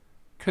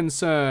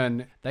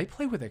concern. They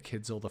play with their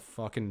kids all the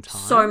fucking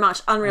time. So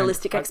much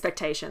unrealistic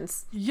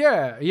expectations.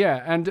 Yeah.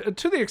 And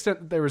to the extent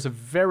that there is a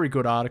very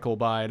good article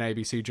by an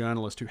ABC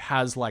journalist who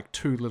has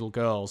 2 little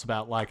girls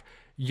about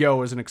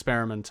as an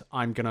experiment,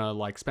 I'm gonna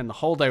spend the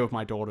whole day with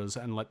my daughters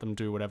and let them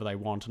do whatever they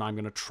want, and I'm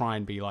gonna try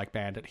and be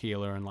Bandit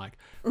Healer, and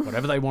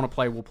whatever they want to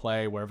play will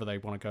play, wherever they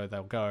want to go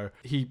they'll go.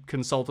 He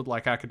consulted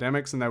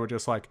academics, and they were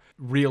just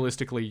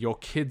realistically, your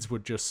kids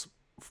would just,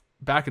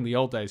 back in the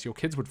old days, your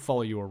kids would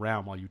follow you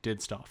around while you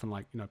did stuff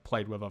and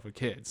played with other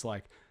kids.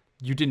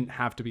 you didn't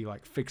have to be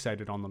like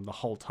fixated on them the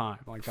whole time.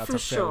 Like that's For a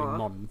fairly sure.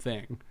 modern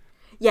thing.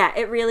 Yeah,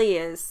 it really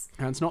is.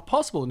 And it's not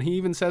possible. And he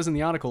even says in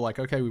the article, like,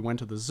 okay, we went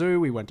to the zoo,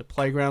 we went to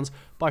playgrounds.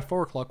 By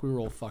 4 o'clock, we were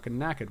all fucking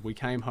knackered. We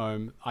came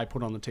home, I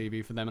put on the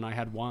TV for them, and I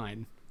had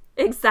wine.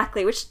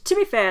 Exactly, which, to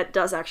be fair,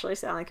 does actually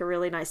sound like a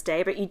really nice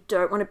day, but you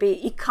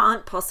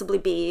can't possibly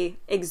be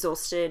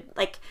exhausted.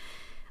 Like,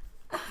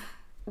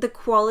 the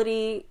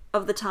quality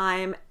of the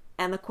time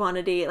and the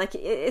quantity, like,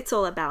 it's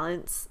all a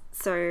balance.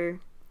 So,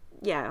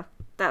 yeah,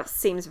 that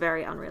seems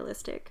very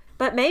unrealistic.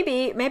 But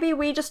maybe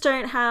we just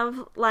don't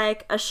have,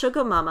 like, a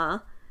sugar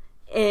mama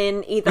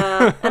in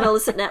either an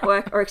illicit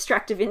network or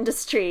extractive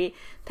industry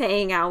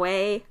paying our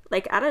way.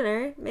 Like, I don't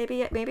know,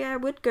 maybe I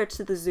would go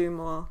to the zoo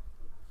more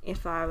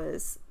if I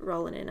was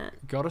rolling in it.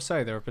 Gotta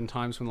say, there have been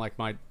times when, like,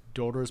 my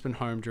daughter has been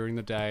home during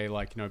the day,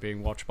 like, you know,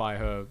 being watched by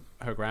her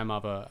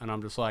grandmother, and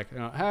I'm just like, you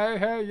know,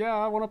 hey, yeah,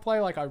 I want to play.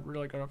 Like, I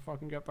really gotta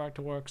fucking get back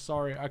to work.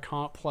 Sorry, I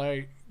can't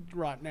play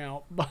right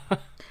now. And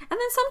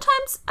then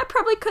sometimes I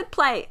probably could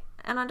play,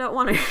 and I don't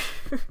want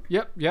to.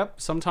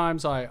 Yep.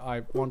 Sometimes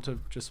I want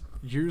to just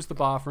use the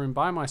bathroom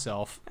by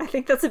myself. I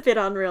think that's a bit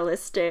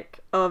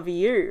unrealistic of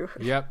you.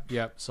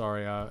 Yep.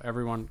 Sorry,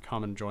 everyone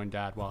come and join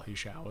Dad while he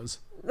showers.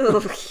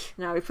 Ugh.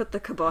 No, we put the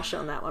kibosh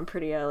on that one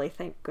pretty early,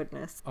 thank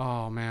goodness.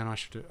 Oh man, I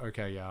should do.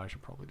 Okay, yeah, I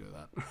should probably do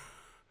that.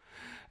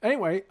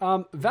 Anyway,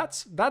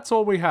 that's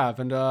all we have.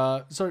 And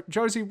so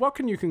Josie, what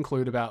can you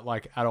conclude about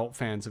like adult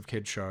fans of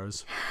kids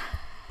shows?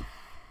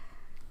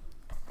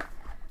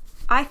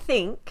 I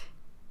think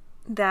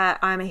that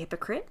I'm a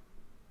hypocrite.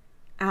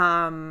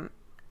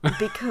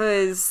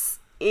 Because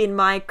in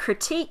my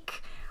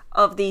critique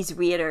of these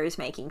weirdos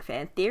making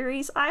fan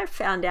theories, I've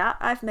found out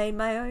I've made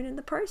my own in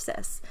the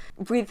process,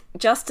 with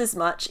just as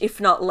much, if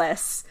not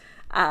less,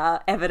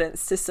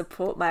 evidence to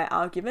support my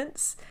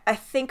arguments. I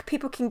think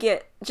people can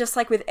get, just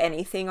like with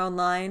anything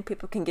online,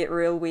 people can get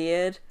real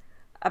weird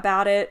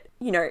about it.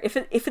 You know, if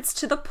it's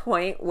to the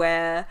point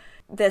where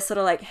they're sort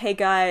of like, hey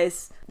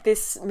guys,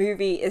 this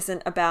movie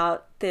isn't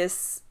about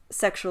this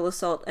sexual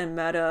assault and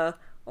murder,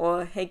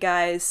 or hey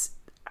guys,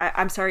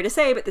 I'm sorry to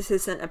say, but this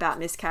isn't about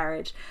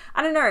miscarriage.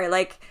 I don't know,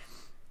 like,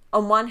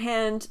 on one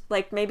hand,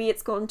 like, maybe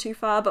it's gone too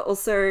far, but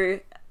also,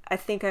 I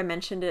think I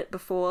mentioned it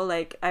before,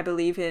 like, I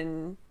believe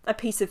in a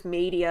piece of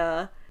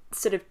media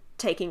sort of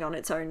taking on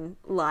its own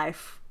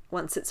life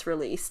once it's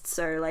released.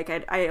 So, like,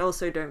 I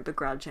also don't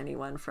begrudge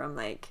anyone from,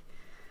 like,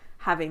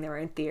 having their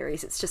own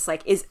theories. It's just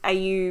like,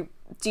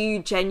 do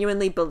you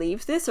genuinely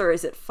believe this, or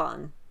is it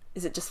fun?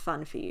 Is it just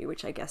fun for you?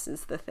 Which I guess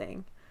is the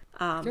thing.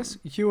 I guess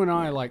you and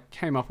I like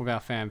came up with our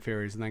fan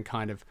theories and then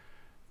kind of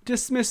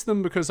dismissed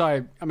them because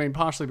I mean,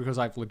 partially because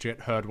I've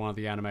legit heard one of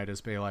the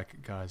animators be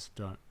like, guys,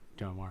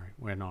 don't worry,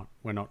 we're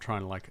not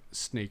trying to like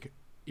sneak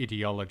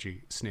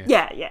ideology sniff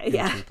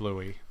into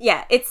Bluey.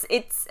 Yeah, it's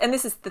and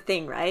this is the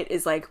thing, right?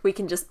 Is like, we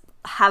can just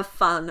have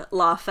fun,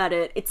 laugh at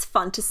it. It's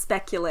fun to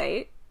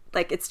speculate.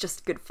 Like, it's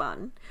just good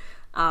fun.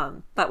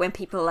 But when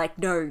people are like,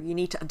 no, you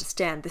need to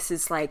understand, this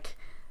is like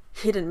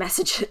hidden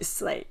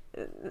messages. Like,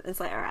 it's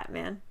like, all right,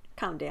 man,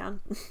 calm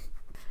down.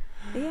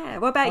 Yeah.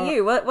 What about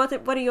you?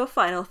 What are your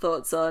final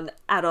thoughts on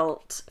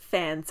adult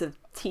fans of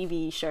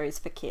TV shows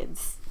for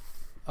kids?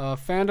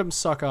 Fandoms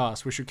suck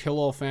ass. We should kill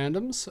all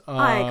fandoms.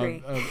 I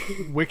agree.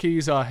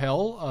 Wikis are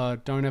hell.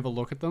 Don't ever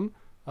look at them.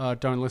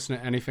 Don't listen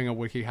to anything a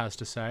wiki has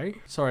to say.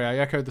 Sorry, I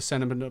echoed the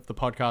sentiment of the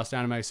podcast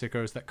Anime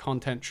Sickos that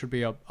content should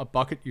be a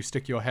bucket you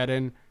stick your head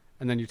in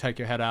and then you take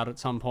your head out at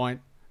some point.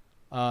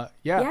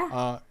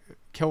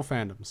 Kill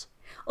fandoms.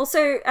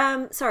 Also,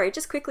 sorry,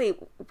 just quickly,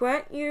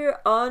 weren't you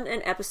on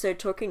an episode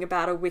talking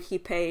about a wiki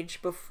page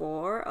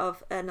before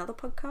of another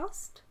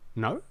podcast?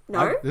 No?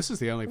 No? This is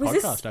the only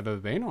podcast I've ever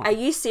been on. Are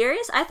you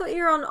serious? I thought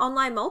you were on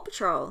Online Mole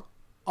Patrol.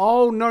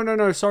 Oh,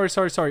 no.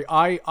 Sorry.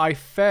 I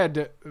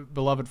fed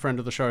beloved friend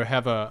of the show,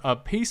 Heather, a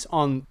piece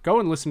on... Go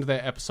and listen to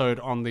their episode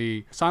on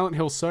the Silent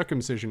Hill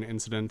circumcision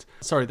incident.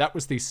 Sorry, that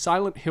was the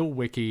Silent Hill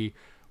wiki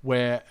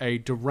where a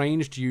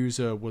deranged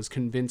user was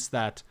convinced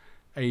that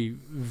a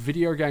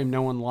video game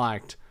no one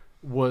liked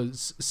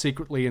was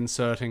secretly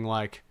inserting,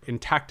 like,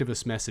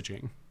 intactivist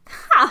messaging.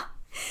 Ha!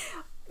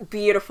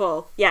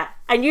 Beautiful. Yeah.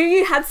 I knew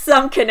you had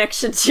some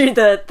connection to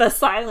the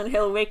Silent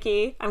Hill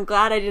wiki. I'm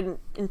glad I didn't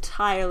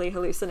entirely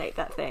hallucinate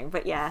that thing,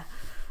 but yeah.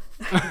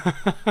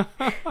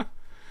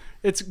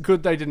 It's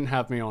good they didn't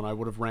have me on. I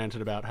would have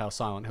ranted about how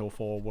Silent Hill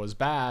 4 was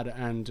bad,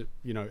 and,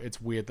 you know, it's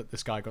weird that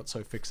this guy got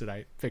so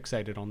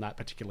fixated on that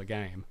particular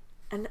game.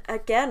 And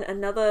again,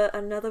 another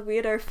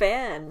weirdo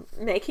fan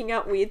making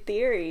up weird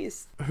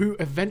theories. Who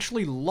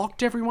eventually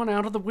locked everyone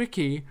out of the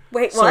wiki.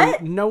 Wait, so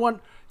what? No one...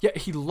 Yeah,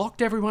 he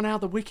locked everyone out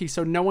of the wiki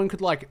so no one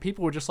could, like...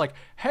 People were just like,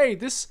 hey,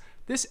 this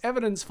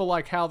evidence for,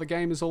 like, how the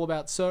game is all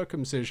about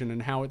circumcision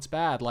and how it's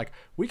bad, like,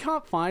 we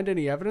can't find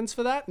any evidence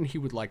for that. And he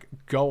would, like,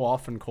 go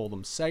off and call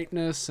them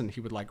Satanists, and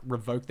he would, like,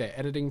 revoke their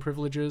editing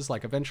privileges.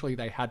 Like, eventually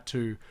they had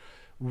to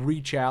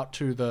reach out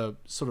to the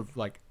sort of,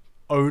 like,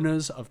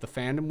 owners of the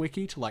fandom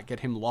wiki to, like,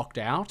 get him locked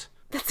out.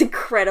 That's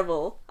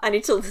incredible. I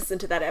need to listen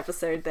to that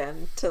episode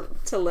then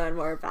to learn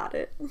more about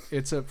it.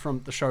 It's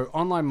from the show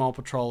Online Mole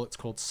Patrol. It's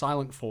called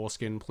Silent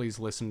Foreskin. Please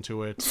listen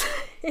to it.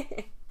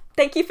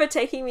 Thank you for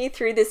taking me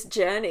through this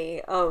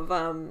journey of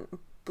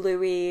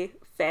Bluey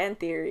fan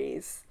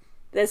theories.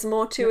 There's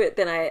more to it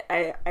than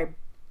I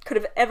could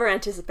have ever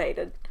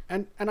anticipated.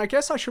 And I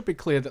guess I should be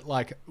clear that,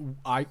 like,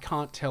 I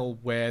can't tell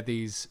where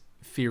these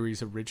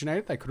theories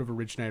originated. They could have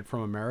originated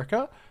from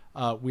America.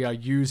 We are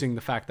using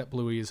the fact that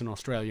Bluey is an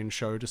Australian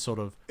show to sort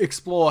of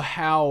explore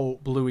how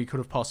Bluey could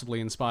have possibly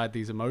inspired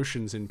these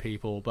emotions in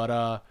people.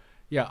 But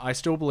yeah, I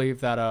still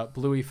believe that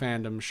Bluey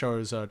fandom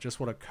shows just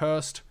what a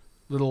cursed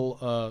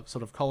little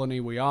sort of colony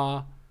we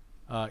are,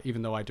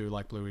 even though I do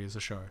like Bluey as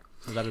a show.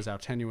 So that is our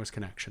tenuous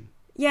connection.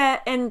 Yeah,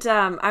 and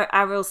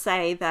I will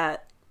say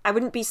that I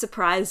wouldn't be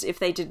surprised if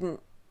they didn't.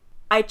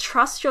 I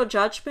trust your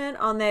judgment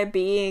on there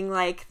being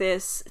like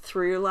this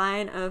through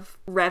line of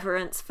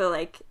reverence for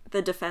like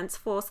the Defence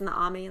Force and the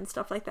army and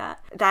stuff like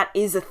that. That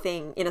is a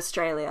thing in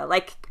Australia.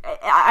 Like,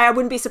 I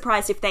wouldn't be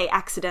surprised if they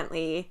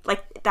accidentally,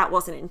 like, that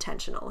wasn't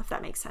intentional, if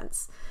that makes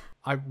sense.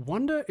 I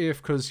wonder if,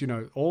 because, you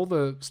know, all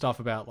the stuff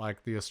about,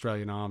 like, the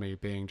Australian Army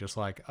being just,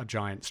 like, a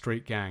giant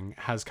street gang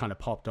has kind of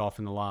popped off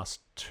in the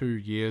last 2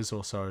 years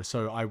or so.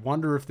 So I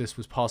wonder if this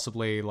was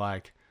possibly,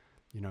 like,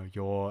 you know,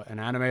 you're an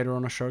animator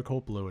on a show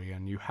called Bluey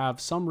and you have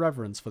some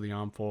reverence for the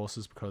armed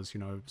forces because, you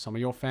know, some of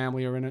your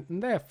family are in it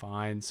and they're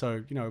fine.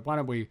 So, you know, why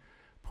don't we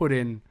put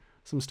in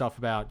some stuff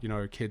about, you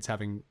know, kids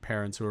having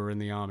parents who are in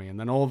the army, and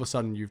then all of a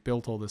sudden you've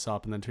built all this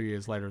up, and then 2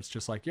 years later it's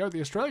just like, yo,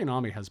 the Australian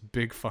army has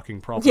big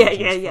fucking problems.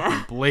 Yeah.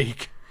 Fucking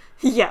bleak.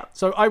 Yeah.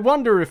 So I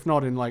wonder if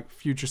not in like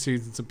future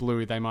seasons of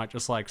Bluey they might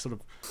just like sort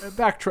of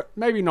backtrack,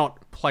 maybe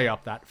not play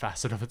up that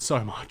facet of it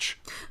so much.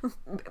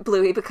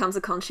 Bluey becomes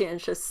a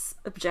conscientious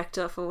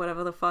objector for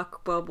whatever the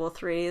fuck World War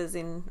III is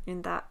in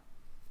that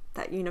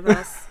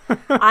universe.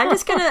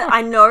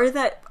 I know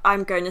that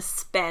I'm going to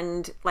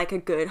spend like a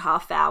good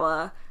half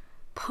hour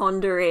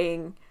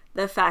pondering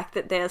the fact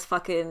that there's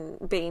fucking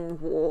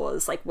been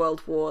wars, like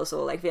world wars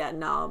or like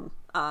Vietnam,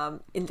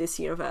 in this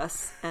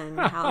universe, and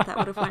how that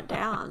would have went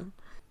down.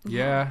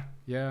 Yeah.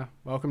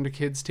 Welcome to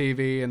kids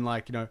TV, and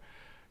like, you know,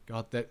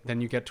 God, then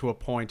you get to a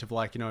point of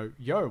like, you know,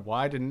 yo,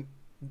 why didn't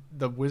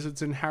the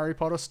wizards in Harry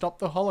Potter stop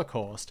the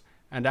Holocaust?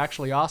 And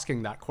actually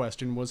asking that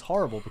question was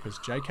horrible because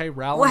J.K.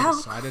 Rowling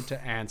decided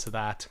to answer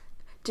that.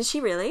 Did she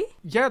really?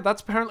 Yeah,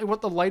 that's apparently what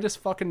the latest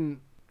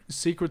fucking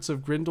Secrets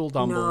of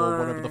Grindelwald or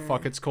whatever the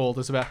fuck it's called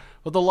is about.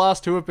 Well, the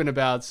last two have been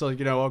about, so,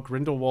 you know,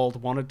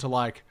 Grindelwald wanted to,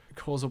 like,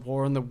 cause a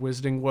war in the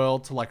wizarding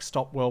world to, like,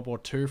 stop World War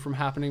II from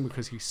happening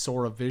because he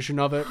saw a vision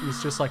of it. And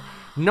it's just like,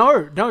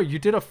 no, you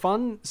did a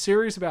fun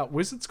series about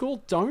wizard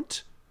school.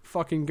 Don't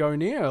fucking go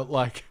near,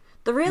 like,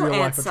 the real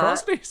real-life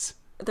atrocities.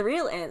 The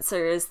real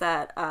answer is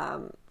that...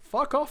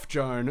 fuck off,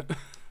 Joan.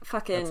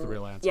 Fucking... That's the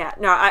real answer. Yeah,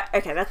 no,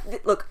 okay,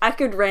 look, I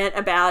could rant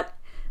about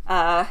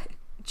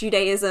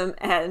Judaism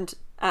and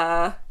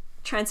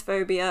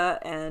transphobia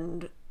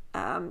and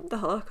the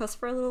Holocaust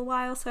for a little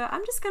while, so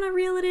I'm just gonna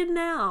reel it in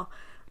now.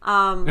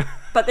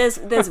 But there's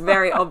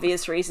very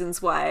obvious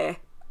reasons why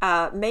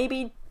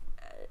maybe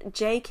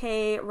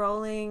J.K.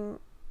 Rowling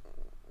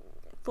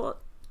thought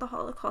the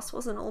Holocaust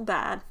wasn't all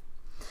bad.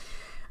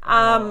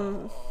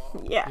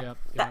 Yeah.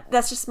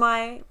 That's just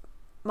my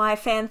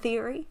fan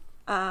theory,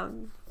 I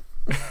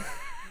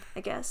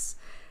guess.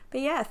 But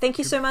yeah, thank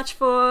you so much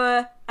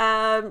for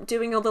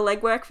doing all the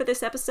legwork for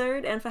this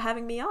episode and for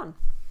having me on.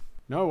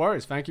 No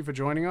worries. Thank you for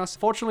joining us.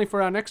 Fortunately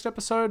for our next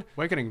episode,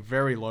 we're getting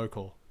very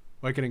local.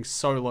 We're getting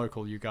so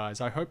local, you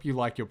guys. I hope you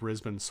like your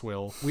Brisbane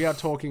swill. We are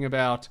talking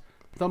about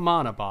the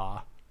Mana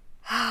Bar.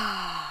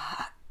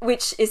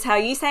 Which is how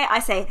you say it. I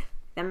say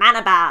the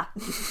Mana Bar.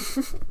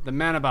 The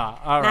Mana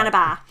Bar. All right. Mana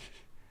Bar.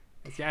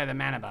 Yeah, the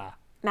Mana Bar.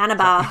 Mana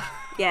Bar.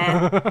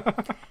 Yeah.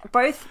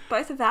 Both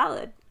are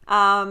valid.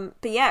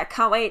 But yeah,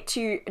 can't wait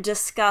to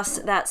discuss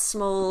that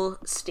small,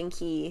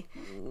 stinky,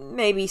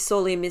 maybe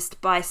sorely missed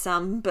by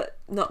some, but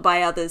not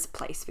by others,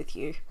 place with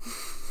you.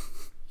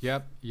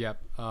 Yep.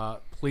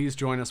 Please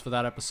join us for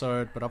that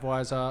episode. But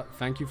otherwise,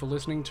 thank you for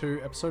listening to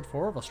episode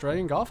 4 of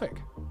Australian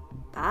Gothic.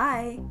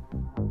 Bye.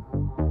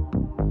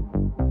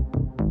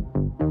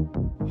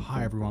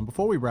 Hi everyone.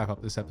 Before we wrap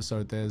up this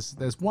episode,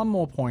 there's one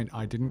more point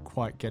I didn't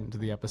quite get into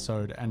the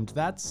episode, and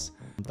that's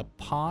the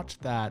part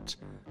that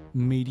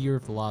media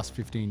of the last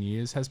 15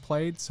 years has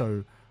played.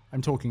 So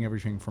I'm talking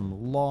everything from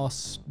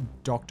Lost,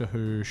 Doctor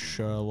Who,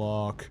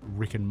 Sherlock,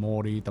 Rick and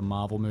Morty, the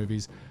Marvel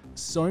movies.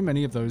 So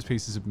many of those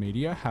pieces of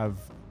media have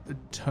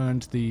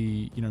turned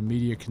the, you know,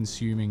 media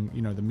consuming,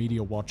 you know, the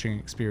media watching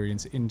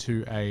experience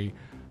into a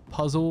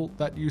puzzle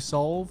that you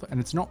solve, and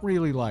it's not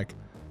really like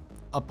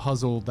a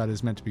puzzle that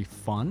is meant to be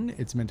fun.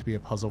 It's meant to be a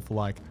puzzle for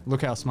like,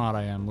 look how smart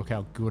I am, look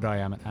how good I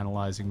am at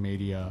analyzing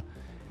media,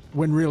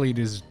 when really it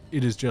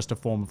is just a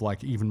form of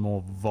like even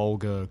more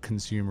vulgar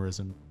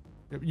consumerism.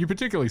 You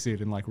particularly see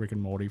it in like Rick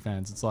and Morty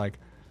fans. It's like,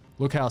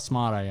 look how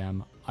smart I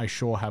am, I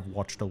sure have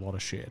watched a lot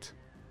of shit.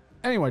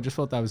 Anyway, just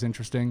thought that was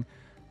interesting.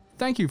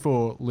 Thank you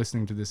for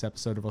listening to this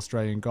episode of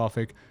Australian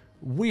Gothic.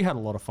 We had a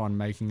lot of fun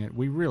making it.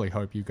 We really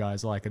hope you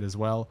guys like it as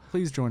well.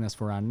 Please join us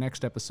for our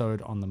next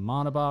episode on the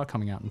Mana Bar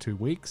coming out in 2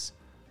 weeks.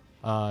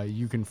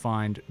 You can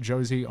find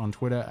Josie on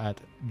Twitter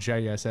at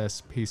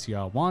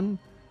JSSPCR1.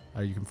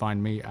 You can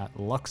find me at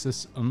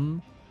Luxus.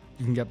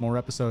 You can get more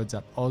episodes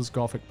at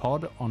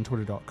OzGothicPod on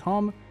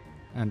Twitter.com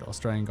and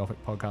Australian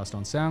Gothic Podcast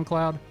on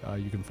SoundCloud.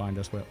 You can find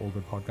us where all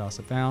good podcasts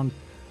are found.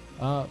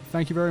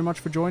 Thank you very much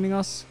for joining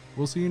us.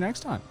 We'll see you next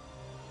time.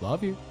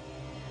 Love you.